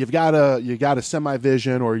 You got a semi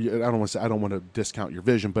vision, or I don't want to discount your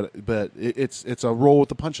vision, but it's a roll with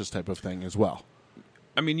the punches type of thing as well.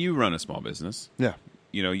 I mean, you run a small business. Yeah,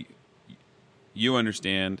 you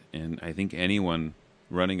understand, and I think anyone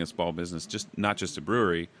running a small business, not just a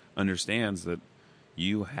brewery, understands that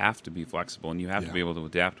you have to be flexible and you have to be able to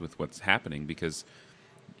adapt with what's happening because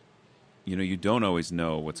you don't always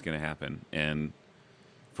know what's going to happen, and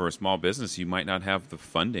for a small business, you might not have the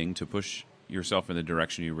funding to push yourself in the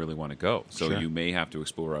direction you really want to go. So you may have to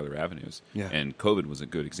explore other avenues. Yeah. And COVID was a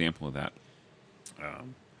good example of that.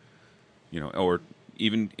 Or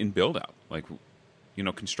even in build out, like,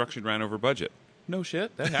 construction ran over budget. No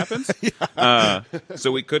shit, that happens.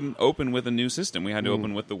 So we couldn't open with a new system. We had to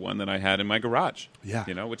open with the one that I had in my garage. Yeah.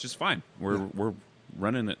 Which is fine. We're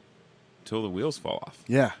running it till the wheels fall off.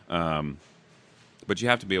 Yeah. But you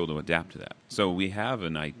have to be able to adapt to that. So we have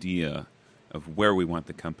an idea of where we want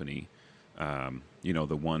the company, the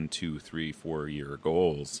 1, 2, 3, 4 year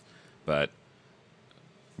goals. But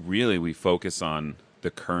really we focus on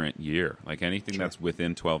the current year. Like anything that's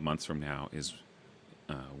within 12 months from now is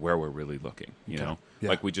where we're really looking, you know? Yeah.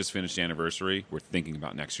 Like we just finished anniversary. We're thinking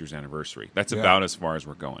about next year's anniversary. That's about as far as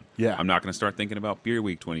we're going. Yeah. I'm not going to start thinking about Beer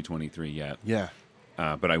Week 2023 yet. Yeah.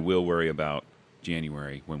 But I will worry about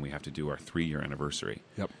January when we have to do our 3-year anniversary.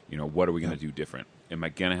 Yep. What are we going to do different? Am I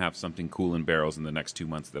going to have something cool in barrels in the next 2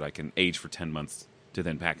 months that I can age for 10 months to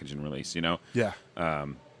then package and release, Yeah.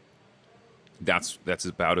 That's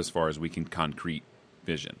about as far as we can concrete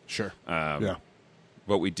vision. Sure. Yeah.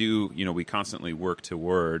 What we do, we constantly work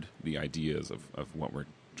toward the ideas of what we're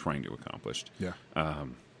trying to accomplish. Yeah.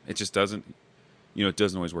 It just doesn't, it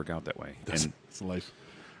doesn't always work out that way. And It's life.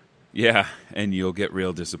 yeah, and you'll get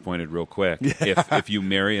real disappointed real quick if you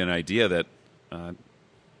marry an idea that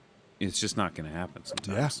it's just not going to happen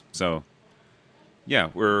sometimes. Yeah. So, yeah,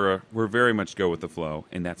 we're very much go with the flow,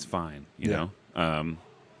 and that's fine. You know,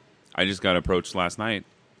 I just got approached last night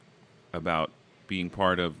about being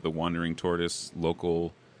part of the Wandering Tortoise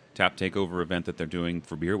local tap takeover event that they're doing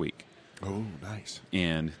for Beer Week. Oh, nice.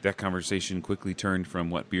 And that conversation quickly turned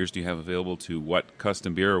from what beers do you have available to what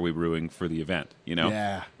custom beer are we brewing for the event,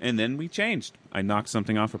 Yeah. And then we changed. I knocked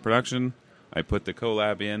something off of production. I put the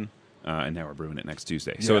collab in, and now we're brewing it next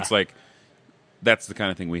Tuesday. So it's like, that's the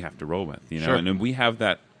kind of thing we have to roll with, Sure. And then we have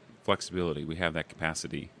that flexibility. We have that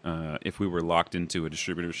capacity. If we were locked into a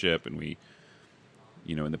distributorship and we,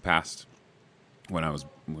 in the past, when I was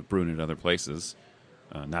brewing at other places,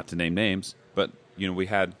 not to name names, but, we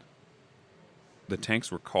had... The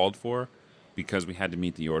tanks were called for because we had to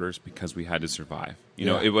meet the orders, because we had to survive.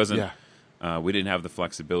 It wasn't, We didn't have the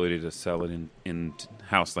flexibility to sell it in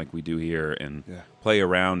house like we do here, and Yeah. play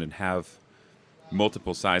around and have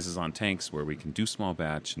multiple sizes on tanks where we can do small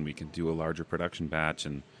batch and we can do a larger production batch.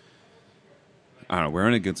 And I don't know, we're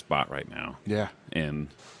in a good spot right now. Yeah. And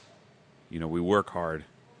we work hard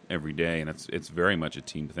every day, and it's very much a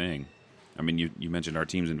team thing. I mean, you mentioned our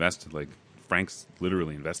team's invested. Like, Frank's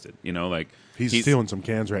literally invested. Like He's stealing some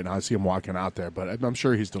cans right now. I see him walking out there, but I'm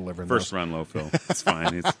sure he's delivering first those. run low fill. It's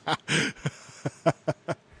fine.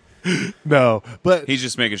 No, but He's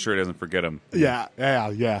just making sure he doesn't forget them.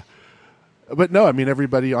 yeah. But no, I mean,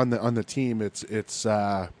 everybody on the team, it's that's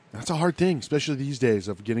a hard thing, especially these days,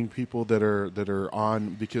 of getting people that are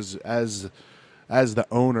on, because as the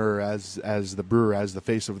owner, as the brewer, as the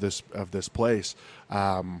face of this place,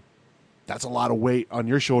 that's a lot of weight on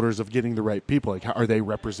your shoulders of getting the right people. Like, are they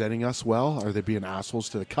representing us well? Are they being assholes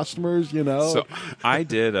to the customers? So I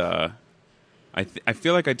did. I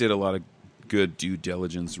feel like I did a lot of good due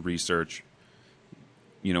diligence research.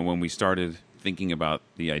 When we started thinking about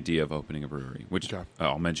the idea of opening a brewery, which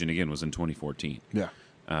I'll mention again was in 2014. Yeah.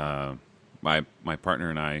 My partner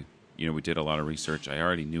and I, we did a lot of research. I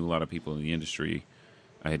already knew a lot of people in the industry.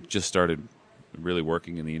 I had just started really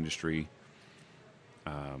working in the industry.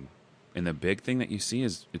 And the big thing that you see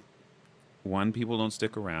is, one, people don't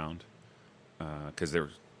stick around because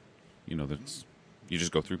there's, you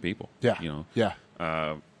just go through people. Yeah. Yeah.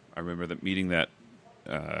 I remember meeting that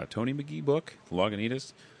Tony McGee book,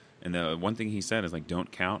 Lagunitas, and the one thing he said is, like,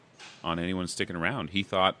 don't count on anyone sticking around. He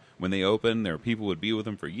thought when they opened, there were people who would be with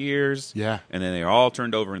them for years. Yeah. And then they all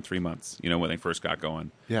turned over in 3 months, when they first got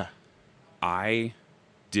going. Yeah. I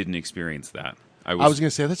didn't experience that. I was going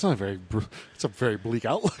to say that's not it's a very bleak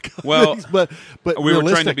outlook. Well, but we were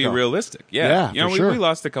trying to be realistic. Yeah. Yeah, for sure. We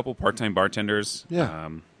lost a couple part-time bartenders. Yeah.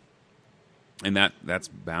 And that's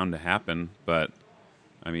bound to happen. But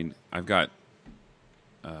I mean, I've got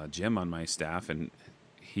Jim on my staff, and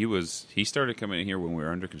he started coming in here when we were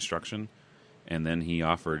under construction, and then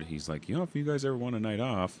he's like, if you guys ever want a night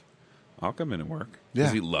off, I'll come in and work, because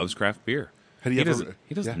Yeah. he loves craft beer. Had He ever-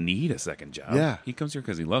 doesn't yeah. need a second job. Yeah. He comes here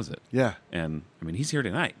because he loves it. Yeah. And I mean, he's here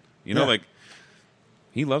tonight. Yeah. Like,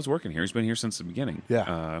 he loves working here. He's been here since the beginning.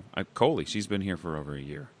 Yeah. Coley, she's been here for over a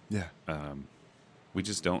year. Yeah. We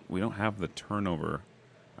don't have the turnover.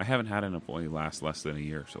 I haven't had an employee last less than a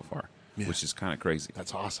year so far, which is kind of crazy.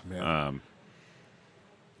 That's awesome, man.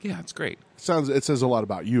 Yeah, it's great. It says a lot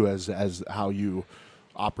about you as how you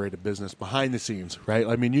operate a business behind the scenes, right?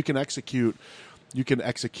 I mean, you can execute, it's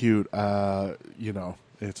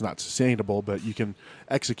not sustainable, but you can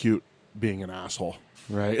execute being an asshole,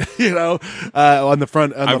 right? On the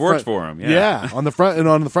front. I've worked for him. Yeah. On the front, and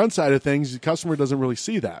on the front side of things, the customer doesn't really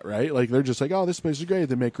see that, right? Like, they're just like, oh, this place is great.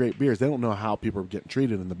 They make great beers. They don't know how people are getting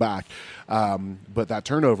treated in the back. But that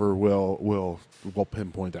turnover will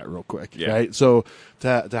pinpoint that real quick, right? So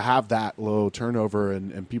to have that low turnover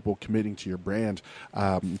and people committing to your brand,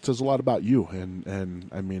 it says a lot about you. And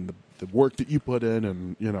I mean, the work that you put in,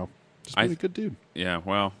 and, just being a good dude. Yeah,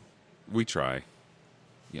 well, we try.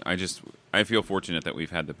 Yeah, I feel fortunate that we've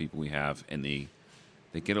had the people we have, and they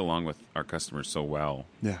get along with our customers so well.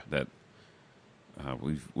 Yeah. That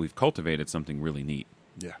we've cultivated something really neat.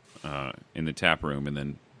 Yeah. In the tap room, and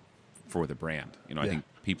then for the brand. I think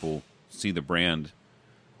people see the brand,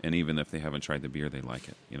 and even if they haven't tried the beer, they like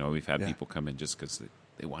it. We've had people come in just because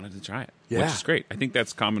they wanted to try it, which is great. I think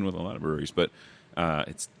that's common with a lot of breweries, but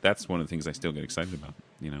that's one of the things I still get excited about.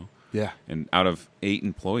 Yeah. And out of 8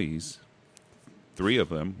 employees, 3 of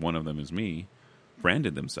them, one of them is me,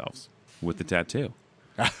 branded themselves with the tattoo.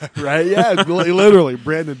 Right? Yeah, literally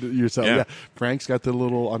branded yourself. Yeah. Yeah. Frank's got the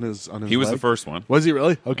little on his. He was leg. the first one. Was he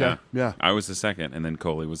really? Okay. Yeah. I was the second, and then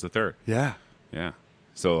Coley was the third. Yeah. Yeah.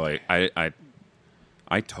 So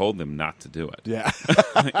I told them not to do it. Yeah.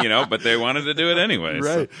 But they wanted to do it anyway.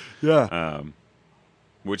 Right. So, Yeah.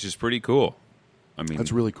 which is pretty cool. I mean,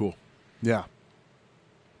 That's really cool. Yeah.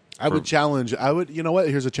 You know what?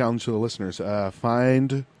 Here's a challenge to the listeners.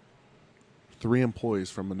 Find 3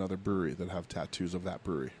 employees from another brewery that have tattoos of that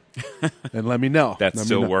brewery. And let me know.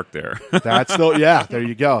 work there. That's still, yeah, there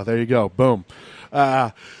you go. There you go. Boom.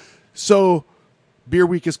 So Beer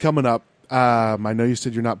Week is coming up. I know you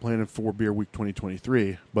said you're not planning for Beer Week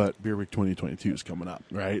 2023, but Beer Week 2022 is coming up,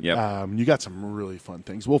 right? Yep. You got some really fun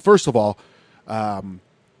things. Well, first of all,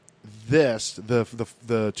 the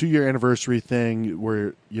 2-year anniversary thing,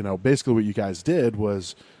 where basically what you guys did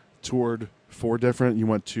was toured 4 different. You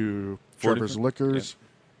went to 4 Trevor's different? Liquors,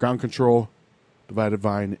 Ground Control, Divided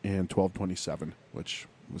Vine, and 1227, which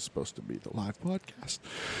It was supposed to be the live podcast,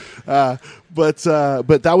 but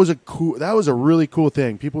that was a really cool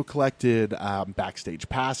thing. People collected backstage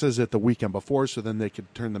passes at the weekend before, so then they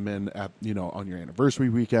could turn them in at on your anniversary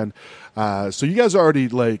weekend. So you guys already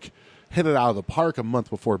like hit it out of the park a month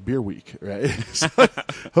before Beer Week, right? So,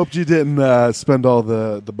 hoped you didn't spend all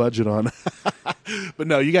the budget on. But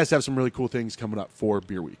no, you guys have some really cool things coming up for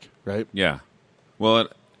Beer Week, right? Yeah. Well,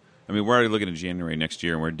 we're already looking at January next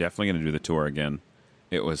year, and we're definitely going to do the tour again.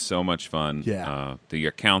 It was so much fun. Yeah. The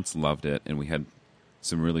accounts loved it, and we had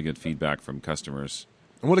some really good feedback from customers.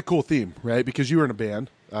 And what a cool theme, right? Because you were in a band,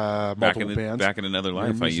 multiple bands. Back in another You're a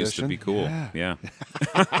life, I used to musician. be cool. Yeah. Yeah.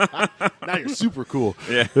 Now you're super cool.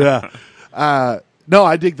 Yeah. Yeah. No,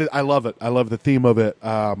 I dig that. I love it. I love the theme of it.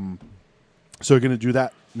 So you're going to do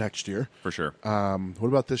that next year. For sure. What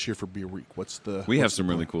about this year for Beer Week? We have some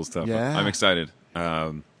really cool stuff. Yeah. I'm excited.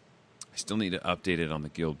 I still need to update it on the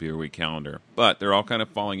Guild Beer Week calendar, but they're all kind of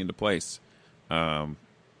falling into place. So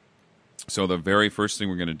the very first thing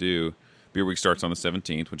we're going to do, Beer Week starts on the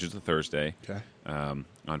 17th, which is a Thursday. Okay. On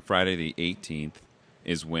Friday the 18th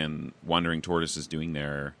is when Wandering Tortoise is doing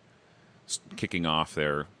kicking off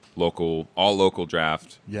their all local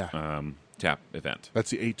draft tap event. That's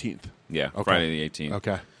the 18th. Yeah, Okay. Friday the 18th.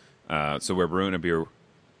 Okay. So we're brewing a beer,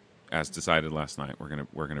 as decided last night.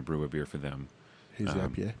 We're gonna brew a beer for them. Hazy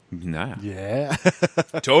IPA. Nah, Yeah.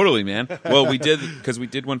 totally, man. Well, we did because we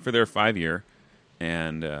did one for their 5-year,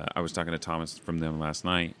 and I was talking to Thomas from them last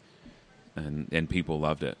night, and people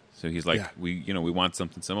loved it. So he's like, Yeah. we want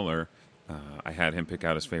something similar. I had him pick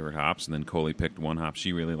out his favorite hops, and then Coley picked one hop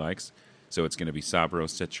she really likes. So it's going to be Sabro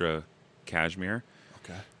Citra Cashmere,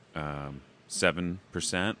 Okay.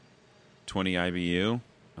 7%, 20 IBU.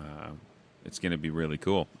 It's going to be really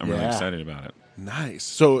cool. I'm really Yeah. excited about it. Nice.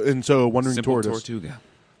 So Wandering Simple Tortoise. Tortuga.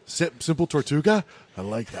 Simple Tortuga? I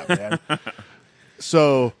like that, man.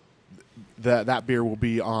 So that beer will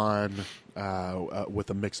be on with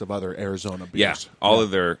a mix of other Arizona Yeah, beers.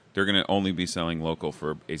 they're going to only be selling local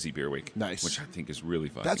for AZ Beer Week. Nice. Which I think is really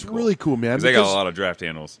fucking That's cool. really cool, man. 'Cause they got a because lot of draft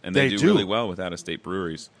handles, and they They do do. really well with out-of-state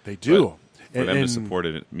breweries. They do. But for them And- to support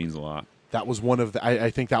it means a lot. That was one of the. I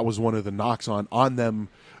think that was one of the knocks on them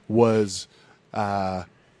was that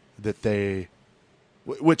they,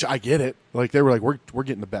 which I get it. Like they were like, we're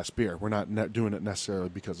getting the best beer. We're not doing it necessarily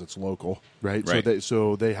because it's local, right? Right.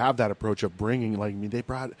 So they have that approach of bringing. Like they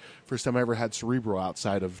brought first time I ever had Cerebro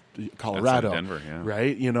outside of Colorado, Outside of Denver, yeah.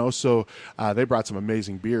 right? So they brought some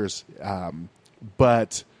amazing beers,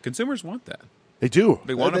 but. Consumers want that. They do.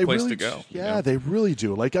 They want a place really, to go, you Yeah, know? they really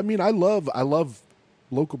do. Like, I mean, I love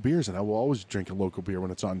local beers, and I will always drink a local beer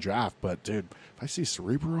when it's on draft. But, dude, if I see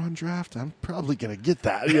Cerebro on draft, I'm probably going to get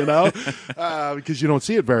that, because you don't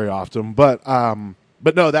see it very often. But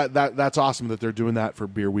no, that's awesome that they're doing that for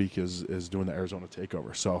Beer Week is doing the Arizona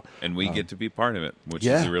takeover. So, And we get to be part of it, which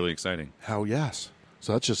yeah. is really exciting. hell yes.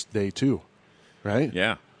 So that's just day 2, right?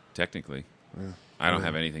 Yeah, technically. I don't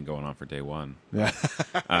have anything going on for day 1. Yeah.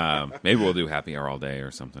 Maybe we'll do happy hour all day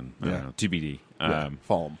or something. I Yeah. don't know. TBD.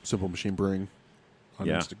 Follow 'em. Simple Machine Brewing on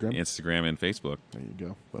Instagram. Instagram and Facebook. There you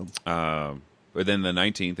go. Boom. But then the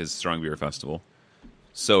 19th is Strong Beer Festival.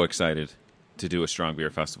 So excited to do a Strong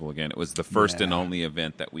Beer Festival again. It was the first and Yeah. only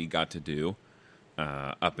event that we got to do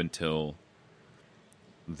up until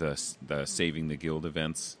the Saving the Guild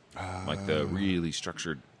events, like the really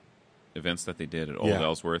structured events that they did at Old Yeah.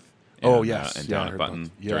 Ellsworth. Oh, yes. And Yeah, I down heard at about Button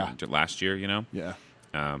that. Yeah. last year, Yeah.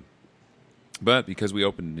 But because we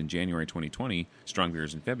opened in January 2020, Strong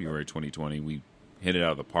Beers in February 2020, we hit it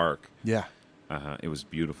out of the park. Yeah. It was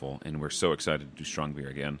beautiful, and we're so excited to do Strong Beer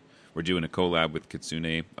again. We're doing a collab with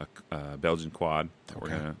Kitsune, a Belgian quad that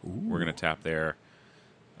we're gonna tap there.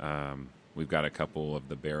 We've got a couple of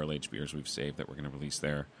the barrel aged beers we've saved that we're gonna release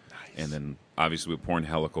there, and then obviously we're pouring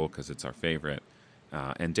Helical because it's our favorite,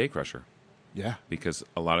 and Day Crusher Yeah. because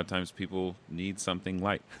a lot of times people need something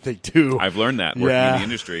light. They do. I've learned that working Yeah. in the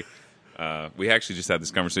industry. We actually just had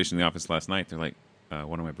this conversation in the office last night. They're like,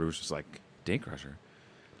 one of my brewers was like, Day Crusher.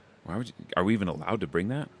 Why would you, are we even allowed to bring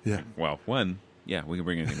that? Yeah. Well, one, yeah, we can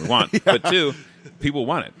bring anything we want. But two, people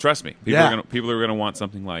want it. Trust me. People are gonna want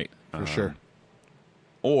something light. For sure.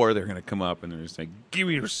 Or they're gonna come up and they're just like, give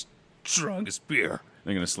me your strongest beer.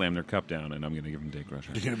 They're gonna slam their cup down and I'm gonna give them Day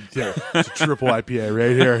Crusher. Yeah, it's a triple IPA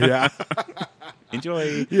right here. Yeah.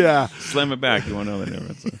 Enjoy. Yeah. Slam it back. You want to know the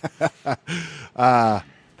difference.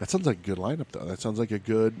 That sounds like a good lineup, though. That sounds like a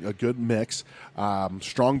good mix.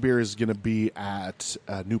 Strong Beer is going to be at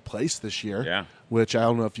a new place this year. Yeah. Which I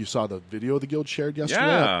don't know if you saw the video the Guild shared yesterday.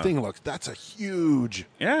 Yeah. That thing looks. That's a huge.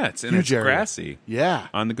 Yeah, it's Huge area. grassy. Yeah.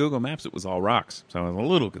 On the Google Maps, it was all rocks, so I was a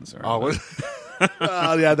little concerned. Oh,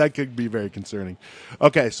 Oh, yeah, that could be very concerning.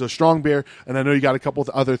 Okay, so strong beer, and I know you got a couple of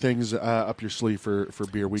other things up your sleeve for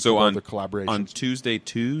Beer Week. So with other collaborations. on Tuesday,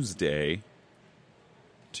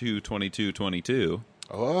 2/22/22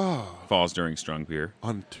 falls during strong beer.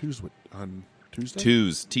 on Tuesday.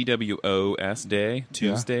 Tues, TWOS day,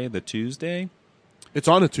 Tuesday, the Tuesday. It's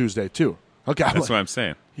on a Tuesday too. Okay, That's what I'm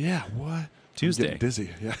saying. yeah, what? Tuesday. I'm getting dizzy.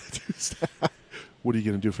 Yeah, Tuesday. What are you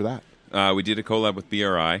going to do for that? We did a collab with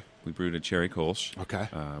BRI. We brewed a cherry Kolsch. Okay.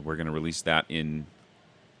 We're going to release that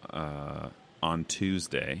on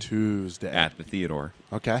Tuesday Tuesday at the Theodore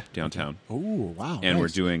Okay. downtown. Oh, wow. And we're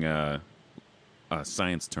nice. doing a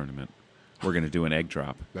science tournament. We're going to do an egg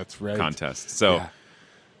drop That's right. contest. So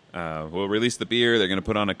Yeah. we'll release the beer. They're going to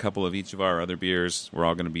put on a couple of each of our other beers. We're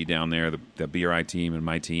all going to be down there, the BRI team and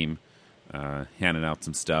my team, handing out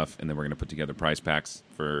some stuff. And then we're going to put together prize packs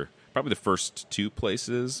for probably the first two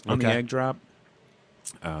places on the Okay. egg drop.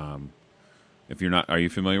 If you're not, are you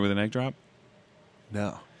familiar with an egg drop?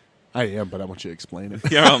 No. I am, but I want you to explain it.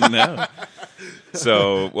 Yeah, well, no.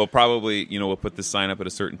 So we'll probably, we'll put the sign up at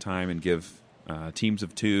a certain time and give teams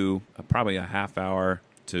of two probably a half hour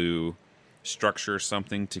to structure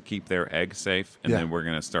something to keep their egg safe, and Yeah. then we're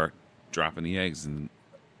going to start dropping the eggs. And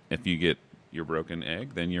if you get your broken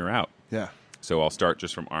egg, then you're out. Yeah. So I'll start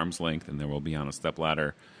just from arm's length, and then we'll be on a step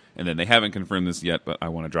ladder. And then they haven't confirmed this yet, but I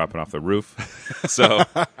want to drop it off the roof. So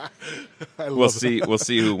we'll see. We'll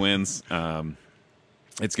see who wins.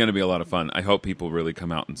 It's going to be a lot of fun. I hope people really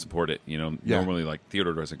come out and support it. Yeah. Normally, like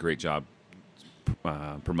Theodore does a great job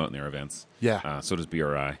promoting their events. Yeah. So does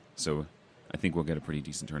BRI. So I think we'll get a pretty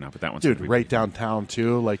decent turnout. But that one's Dude, gonna be right pretty fun. downtown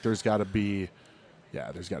too. Like, there's got to be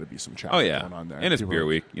some traffic Oh yeah, going on there. and it's People beer are-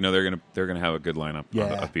 week. They're gonna have a good lineup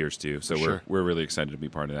Yeah. of beers too. So For sure. we're really excited to be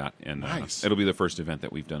part of that. And Nice. it'll be the first event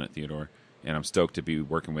that we've done at Theodore, and I'm stoked to be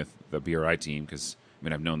working with the BRI team because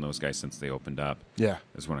I've known those guys since they opened up. Yeah.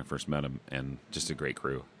 That's when I first met them, and just a great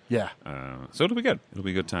crew. Yeah. So it'll be good. It'll be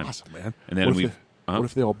a good time. Awesome, man. And then what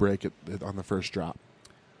if they all break it on the first drop?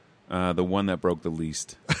 the one that broke the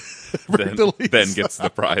least, the least. then gets the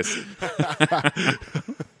prize.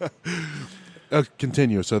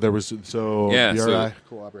 Continue. So there was Yeah, BRI so-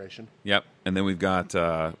 collaboration. Yep. And then we've got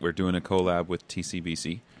we're doing a collab with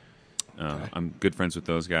TCBC. Okay. I'm good friends with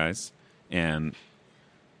those guys, and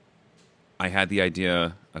I had the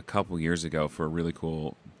idea a couple years ago for a really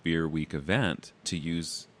cool beer week event to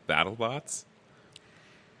use BattleBots.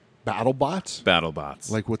 BattleBots?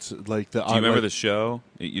 BattleBots. Like what's like the? do you remember the show?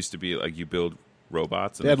 It used to be like you build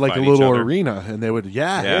robots. And They had like a fight each little other. arena, and they would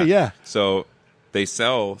yeah. So they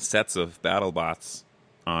sell sets of BattleBots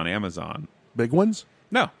on Amazon. Big ones.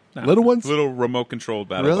 No. Little ones? Little remote controlled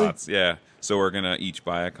BattleBots. Really? Yeah. So we're gonna each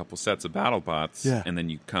buy a couple sets of BattleBots. Yeah. And then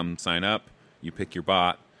you come sign up, you pick your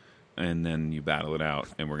bot, and then you battle it out.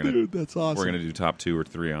 And we're gonna Dude, that's awesome. we're gonna do top 2 or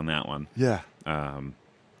 3 on that one. Yeah. And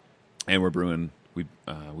we're brewing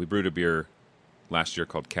we brewed a beer last year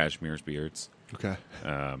called Cashmere's Beards. Okay.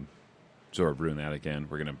 So we're brewing that again.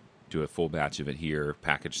 We're gonna do a full batch of it here,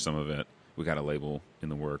 package some of it. We got a label in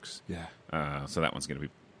the works. Yeah. So that one's gonna be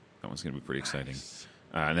pretty exciting.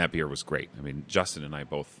 And that beer was great. I mean, Justin and I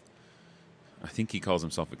both. I think he calls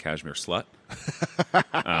himself a cashmere slut.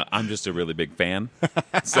 I'm just a really big fan.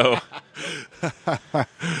 So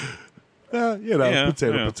Yeah,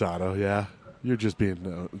 potato. Yeah. You're just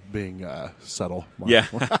being subtle. Mark.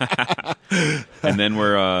 yeah. And then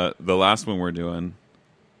we're the last one we're doing.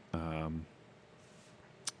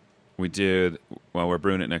 We're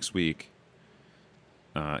brewing it next week.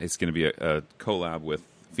 It's going to be a collab with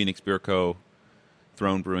Phoenix Beer Co.,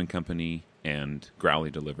 Throne Brewing Company, and Growly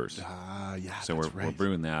Delivers. Yeah. So that's we're right.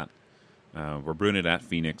 brewing that. We're brewing it at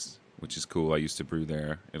Phoenix, which is cool. I used to brew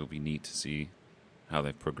there. It'll be neat to see how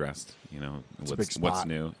they've progressed. It's a big spot. what's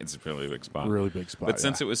new. It's a really big spot. Really big spot. But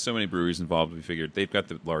since it was so many breweries involved, we figured they've got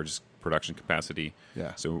the largest production capacity.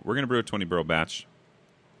 Yeah. So we're going to brew a 20-barrel batch.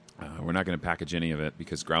 We're not going to package any of it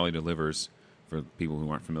because Growly Delivers, for people who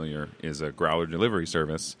aren't familiar, is a growler delivery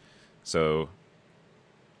service. So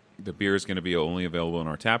the beer is going to be only available in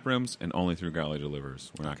our tap rooms and only through Growly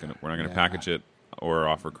Delivers. We're not going to Yeah. package it or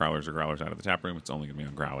offer growlers out of the tap room. It's only going to be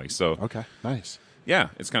on Growly. So Okay. Nice. yeah,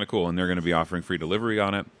 it's kind of cool, and they're going to be offering free delivery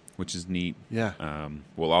on it, which is neat. Yeah.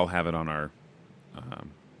 We'll all have it on our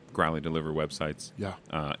Growly Deliver websites. Yeah.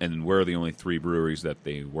 And we're the only 3 breweries that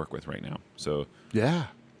they work with right now. So Yeah.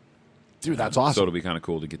 Dude, that's So awesome. it'll be kind of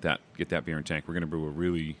cool to get that beer in tank. We're going to brew a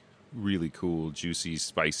really, really cool, juicy,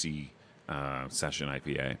 spicy session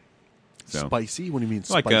IPA. So, Spicy? What do you mean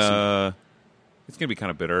like spicy? it's going to be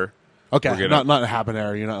kind of bitter. Okay, we're gonna- not a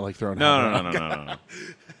habanero. You're not like throwing habanero. No.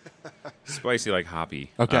 Spicy like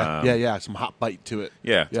hoppy. Okay, yeah, some hot bite to it.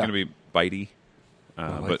 Yeah, it's Yeah. going to be bitey.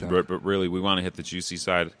 like that. But really, we want to hit the juicy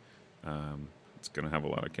side. It's going to have a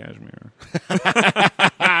lot of cashmere.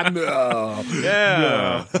 No.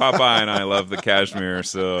 Yeah, Popeye and I love the cashmere,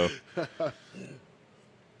 so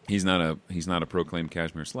he's not a proclaimed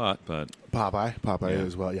cashmere slut, but Popeye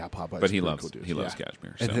as well. Yeah, Popeye. but he loves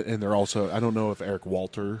cashmere. So. And they're also. I don't know if Eric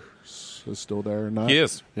Walters is still there or not. He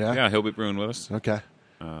is. Yeah, he'll be brewing with us. Okay.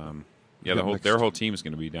 Their whole team is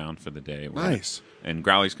going to be down for the day. Nice. And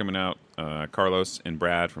Growly's coming out. Carlos and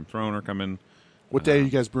Brad from Throne are coming. What day are you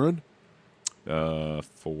guys brewing?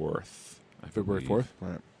 4th. February 4th. All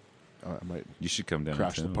right. I might You should come down.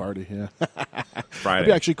 crash too. the party. Yeah. Friday. It'd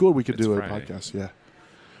be actually cool. We could It's do a Friday. podcast. Yeah.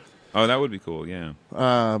 Oh, that would be cool. Yeah.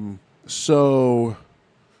 So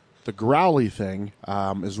the Growly thing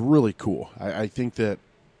is really cool. I think that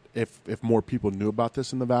if more people knew about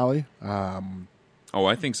this in the Valley, Oh,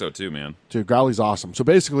 I think so too, man. dude, Growly's awesome. So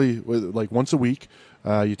basically, like once a week,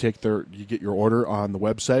 you get your order on the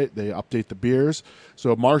website. They update the beers.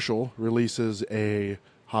 So Marshall releases a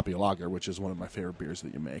Hoppy Lager, which is one of my favorite beers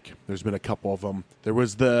that you make. There's been a couple of them. There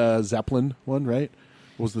was the Zeppelin one, right?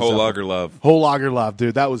 What was the Whole Zeppelin? Lager Love. Whole Lager Love,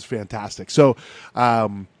 dude. That was fantastic. So,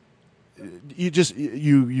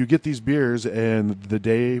 you get these beers, and the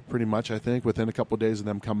day, pretty much, I think, within a couple of days of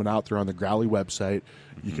them coming out, they're on the Growly website.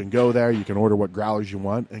 You can go there, you can order what growlers you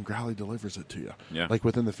want, and Growly delivers it to you. Yeah. Like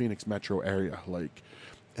within the Phoenix metro area.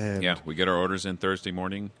 And Yeah, we get our orders in Thursday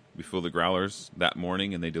morning. We fill the growlers that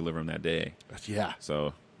morning, and they deliver them that day. yeah.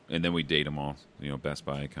 So, and then we date them all, Best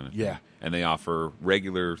Buy kind of thing. Yeah. And they offer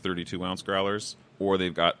regular 32-ounce growlers, or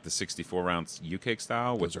they've got the 64-ounce U-Cake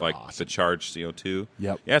style with are like awesome. the charged CO2.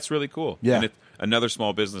 Yep. Yeah, it's really cool. Yeah. And it's another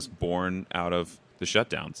small business born out of the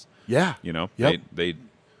shutdowns. Yeah. Yep. They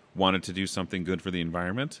wanted to do something good for the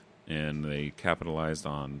environment, and they capitalized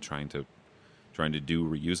on trying to do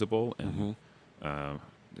reusable, and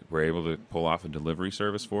we're able to pull off a delivery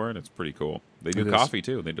service for it. It's pretty cool. They do It is. coffee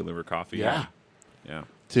too. They deliver coffee. Yeah. Yeah.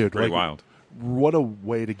 Dude, It's pretty like, wild. What a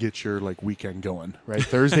way to get your weekend going, right?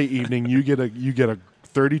 Thursday evening, you get a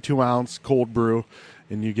 32-ounce cold brew,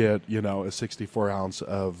 and you get a 64-ounce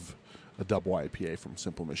of a double IPA from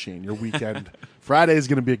Simple Machine. Your weekend Friday is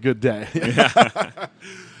going to be a good day.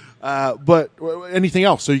 But anything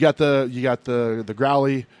else? So you got the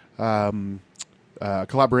Growly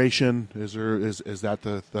collaboration. Is that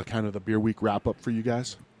the kind of the beer week wrap up for you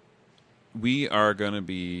guys? We are going to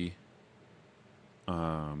be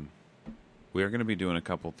doing a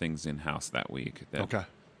couple things in house that week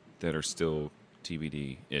that are still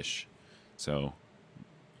TBD-ish. So,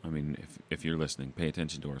 I mean, if you're listening, pay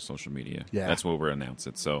attention to our social media. Yeah. That's what we're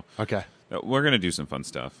announcing. So, Okay. we're going to do some fun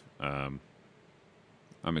stuff. I'm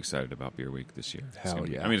excited about Beer Week this year. Hell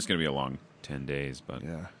yeah. I mean, it's going to be a long 10 days, but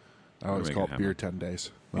Yeah. I always making call it it beer happen. 10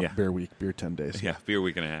 days. Not Yeah. beer week, beer 10 days. yeah, Beer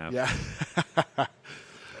Week and a half. Yeah.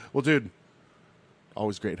 Well, dude,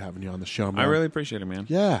 always great having you on the show, man. I really appreciate it, man.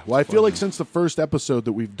 Yeah. Well, I feel like since the first episode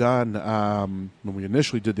that we've done, when we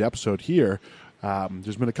initially did the episode here,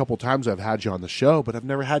 there's been a couple times I've had you on the show, but I've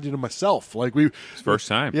never had you to myself. It's first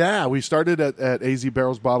time. Yeah, we started at AZ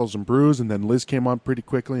Barrels, Bottles, and Brews, and then Liz came on pretty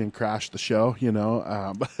quickly and crashed the show,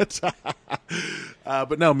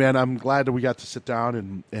 But no, man, I'm glad that we got to sit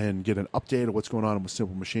down and get an update of what's going on with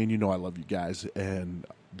Simple Machine. I love you guys, and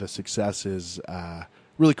the success is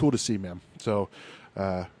really cool to see, man. So,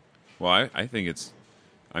 Well, I think it's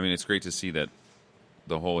great to see that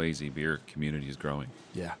the whole AZ beer community is growing.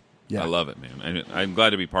 yeah. I love it, man. I'm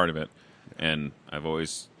glad to be part of it, and I've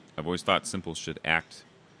always thought Simple should act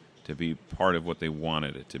to be part of what they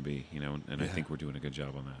wanted it to be, and I think we're doing a good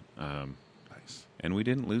job on that. Nice. And we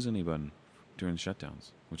didn't lose anyone during the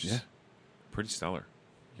shutdowns, which is pretty stellar.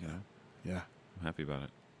 Yeah. I'm happy about it.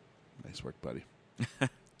 Nice work, buddy.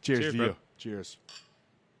 Cheers Cheers, to bro. you. Cheers.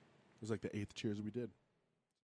 It was like the 8th cheers we did.